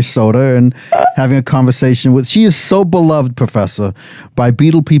having my soda and having a conversation with. She is so beloved, Professor, by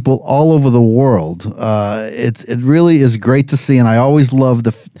Beatle people all over the world. It really is great to see, and I always love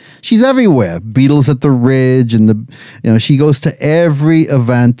she's everywhere. Beatles at the Ridge, and she goes to every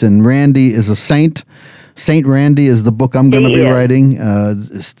event. And Randy is a saint. Saint Randy is the book I'm going to be writing,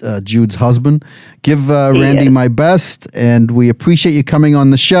 Jude's husband. Give Randy my best, and we appreciate you coming on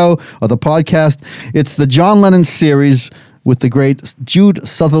the show or the podcast. It's the John Lennon series with the great Jude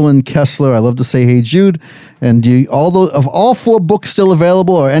Sutherland Kessler. I love to say, hey, Jude. And all 4 books still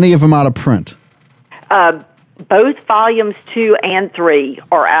available, or any of them out of print? Both volumes 2 and 3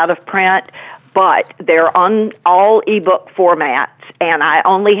 are out of print, but they're on all ebook formats, and I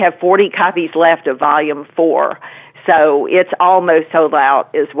only have 40 copies left of volume 4, so it's almost sold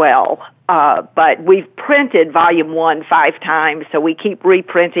out as well. But we've printed volume 1 5 times, so we keep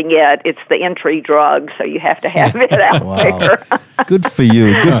reprinting it. It's the entry drug, so you have to have it out there. Good for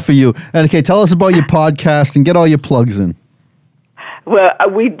you. Good for you. And okay, tell us about your podcast and get all your plugs in. Well,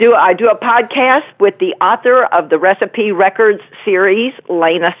 I do a podcast with the author of the Recipe Records series,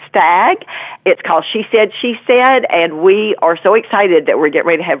 Lena Stagg. It's called She Said, She Said, and we are so excited that we're getting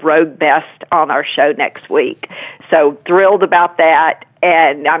ready to have Rogue Best on our show next week. So thrilled about that.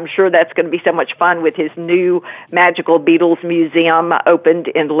 And I'm sure that's going to be so much fun with his new Magical Beatles Museum opened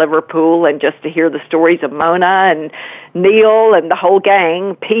in Liverpool, and just to hear the stories of Mona and Neil and the whole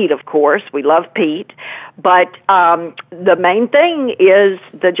gang. Pete, of course. We love Pete. But the main thing is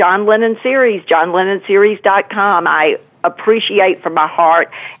the John Lennon series, johnlennonseries.com. I appreciate from my heart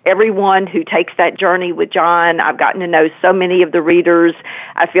everyone who takes that journey with John. I've gotten to know so many of the readers.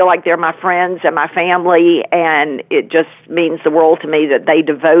 I feel like they're my friends and my family, and it just means the world to me that they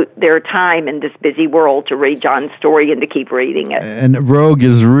devote their time in this busy world to read John's story and to keep reading it. And Rogue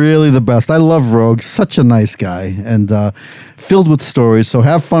is really the best. I love Rogue. Such a nice guy, and filled with stories. So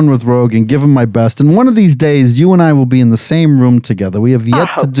have fun with Rogue and give him my best. And one of these days, you and I will be in the same room together. We have yet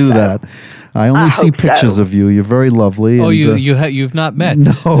to do that. I only see pictures of you. You're very lovely. Oh, you've not met?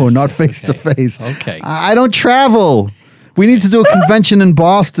 No, not face to face. Okay. I don't travel. We need to do a convention in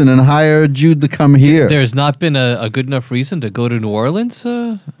Boston and hire Jude to come here. There's not been a good enough reason to go to New Orleans?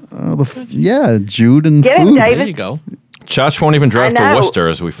 Yeah, Jude and Get food. it, David. There you go. Chach won't even drive I to know. Worcester,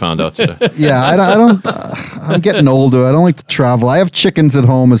 as we found out today. Yeah, I don't. I'm getting older. I don't like to travel. I have chickens at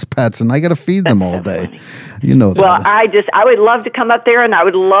home as pets, and I got to feed them all day. You know that. Well, I would love to come up there, and I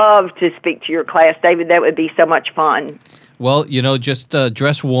would love to speak to your class, David. That would be so much fun. Well, just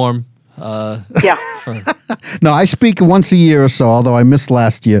dress warm. Yeah. No, I speak once a year or so, although I missed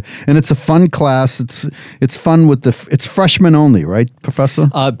last year, and it's a fun class. It's fun with it's freshmen only, right, Professor?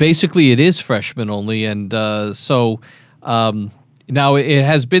 Basically, it is freshmen only, and now it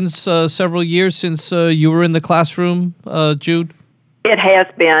has been several years since you were in the classroom, Jude. It has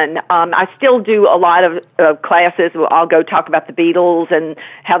been. I still do a lot of classes. I'll go talk about the Beatles and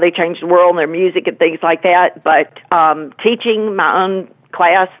how they changed the world and their music and things like that. But teaching my own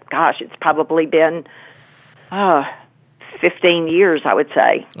class, gosh, it's probably been 15 years, I would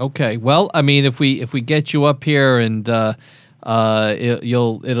say. Okay. Well, I mean, if we get you up here and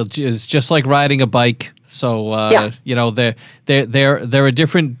it's just like riding a bike. So you know, they're a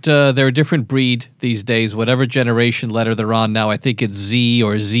different breed these days. Whatever generation letter they're on now, I think it's Z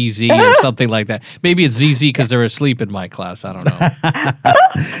or ZZ or something like that. Maybe it's ZZ because they're asleep in my class. I don't know.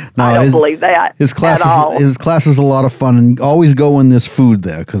 No, I don't believe that his class at all. His class is a lot of fun, and always go when there's food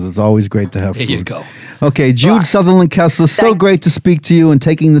there because it's always great to have food. There you go. Okay, Jude Sutherland Kessler, so great to speak to you and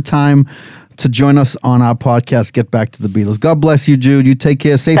taking the time to join us on our podcast, Get Back to the Beatles. God bless you, Jude. You take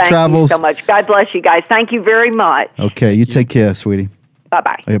care. Safe travels. Thank you so much. God bless you guys. Thank you very much. Okay, you take care, sweetie.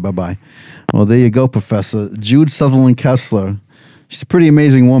 Bye-bye. Okay, bye-bye. Well, there you go, Professor. Jude Sutherland Kessler. She's a pretty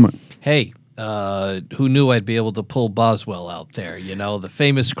amazing woman. Hey, who knew I'd be able to pull Boswell out there? You know, the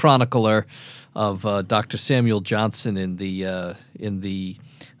famous chronicler of Dr. Samuel Johnson in the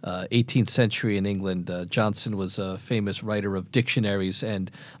 18th century in England. Johnson was a famous writer of dictionaries, and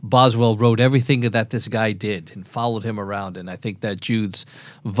Boswell wrote everything that this guy did and followed him around. And I think that Jude's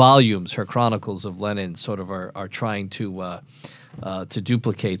volumes, her Chronicles of Lenin, sort of are trying to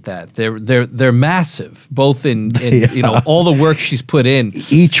duplicate that. They're massive, both in you know, all the work she's put in.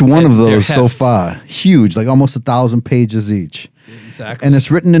 Each one of those so far, huge, like almost 1,000 pages each. Exactly. And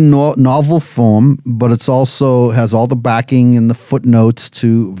it's written in novel form, but it's also has all the backing and the footnotes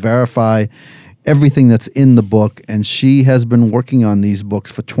to verify everything that's in the book. And she has been working on these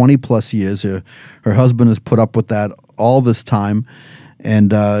books for 20 plus years. Her husband has put up with that all this time.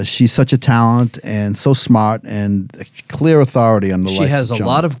 And she's such a talent and so smart and a clear authority on the life. She has of a John.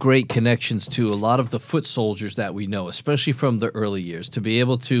 lot of great connections to a lot of the foot soldiers that we know, especially from the early years. To be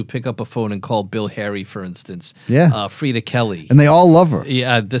able to pick up a phone and call Bill Harry, for instance, Frida Kelly. And they all love her.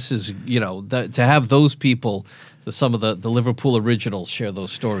 Yeah, this is, you know, to have those people, some of the Liverpool originals share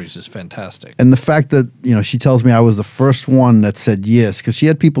those stories is fantastic. And the fact that, you know, she tells me I was the first one that said yes, because she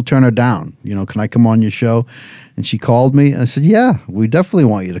had people turn her down. You know, can I come on your show? And she called me and I said, yeah, we definitely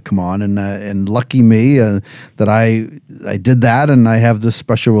want you to come on. And lucky me that I did that, and I have this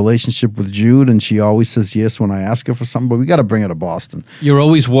special relationship with Jude, and she always says yes when I ask her for something, but we got to bring her to Boston. You're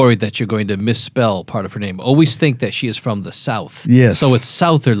always worried that you're going to misspell part of her name. Always think that she is from the South. Yes. So it's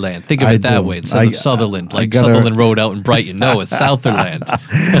Southerland. Think of it that way instead of Sutherland, like Sutherland Road out in Brighton. No, it's Southerland.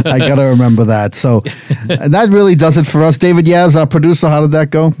 I got to remember that. So that really does it for us. David Yaz, our producer, how did that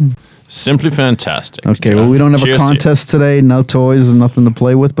go? Simply fantastic. Okay, well, we don't have Cheers a to you. contest today, no toys and nothing to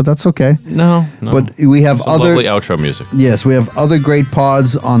play with, but that's okay. No. But we have It's other lovely outro music. Yes, we have other great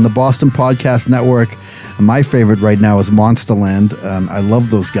pods on the Boston Podcast Network. My favorite right now is Monsterland. I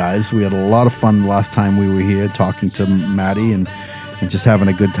love those guys. We had a lot of fun last time we were here talking to Maddie and just having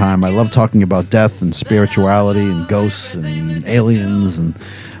a good time. I love talking about death and spirituality and ghosts and aliens,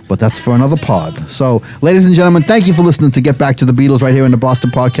 but that's for another pod. So, ladies and gentlemen, thank you for listening to Get Back to the Beatles right here in the Boston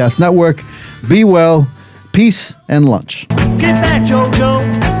Podcast Network. Be well, peace, and lunch. Get back,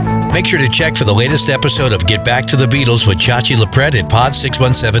 JoJo. Make sure to check for the latest episode of Get Back to the Beatles with Chachi LaPret at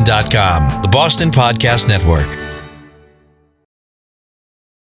pod617.com, the Boston Podcast Network.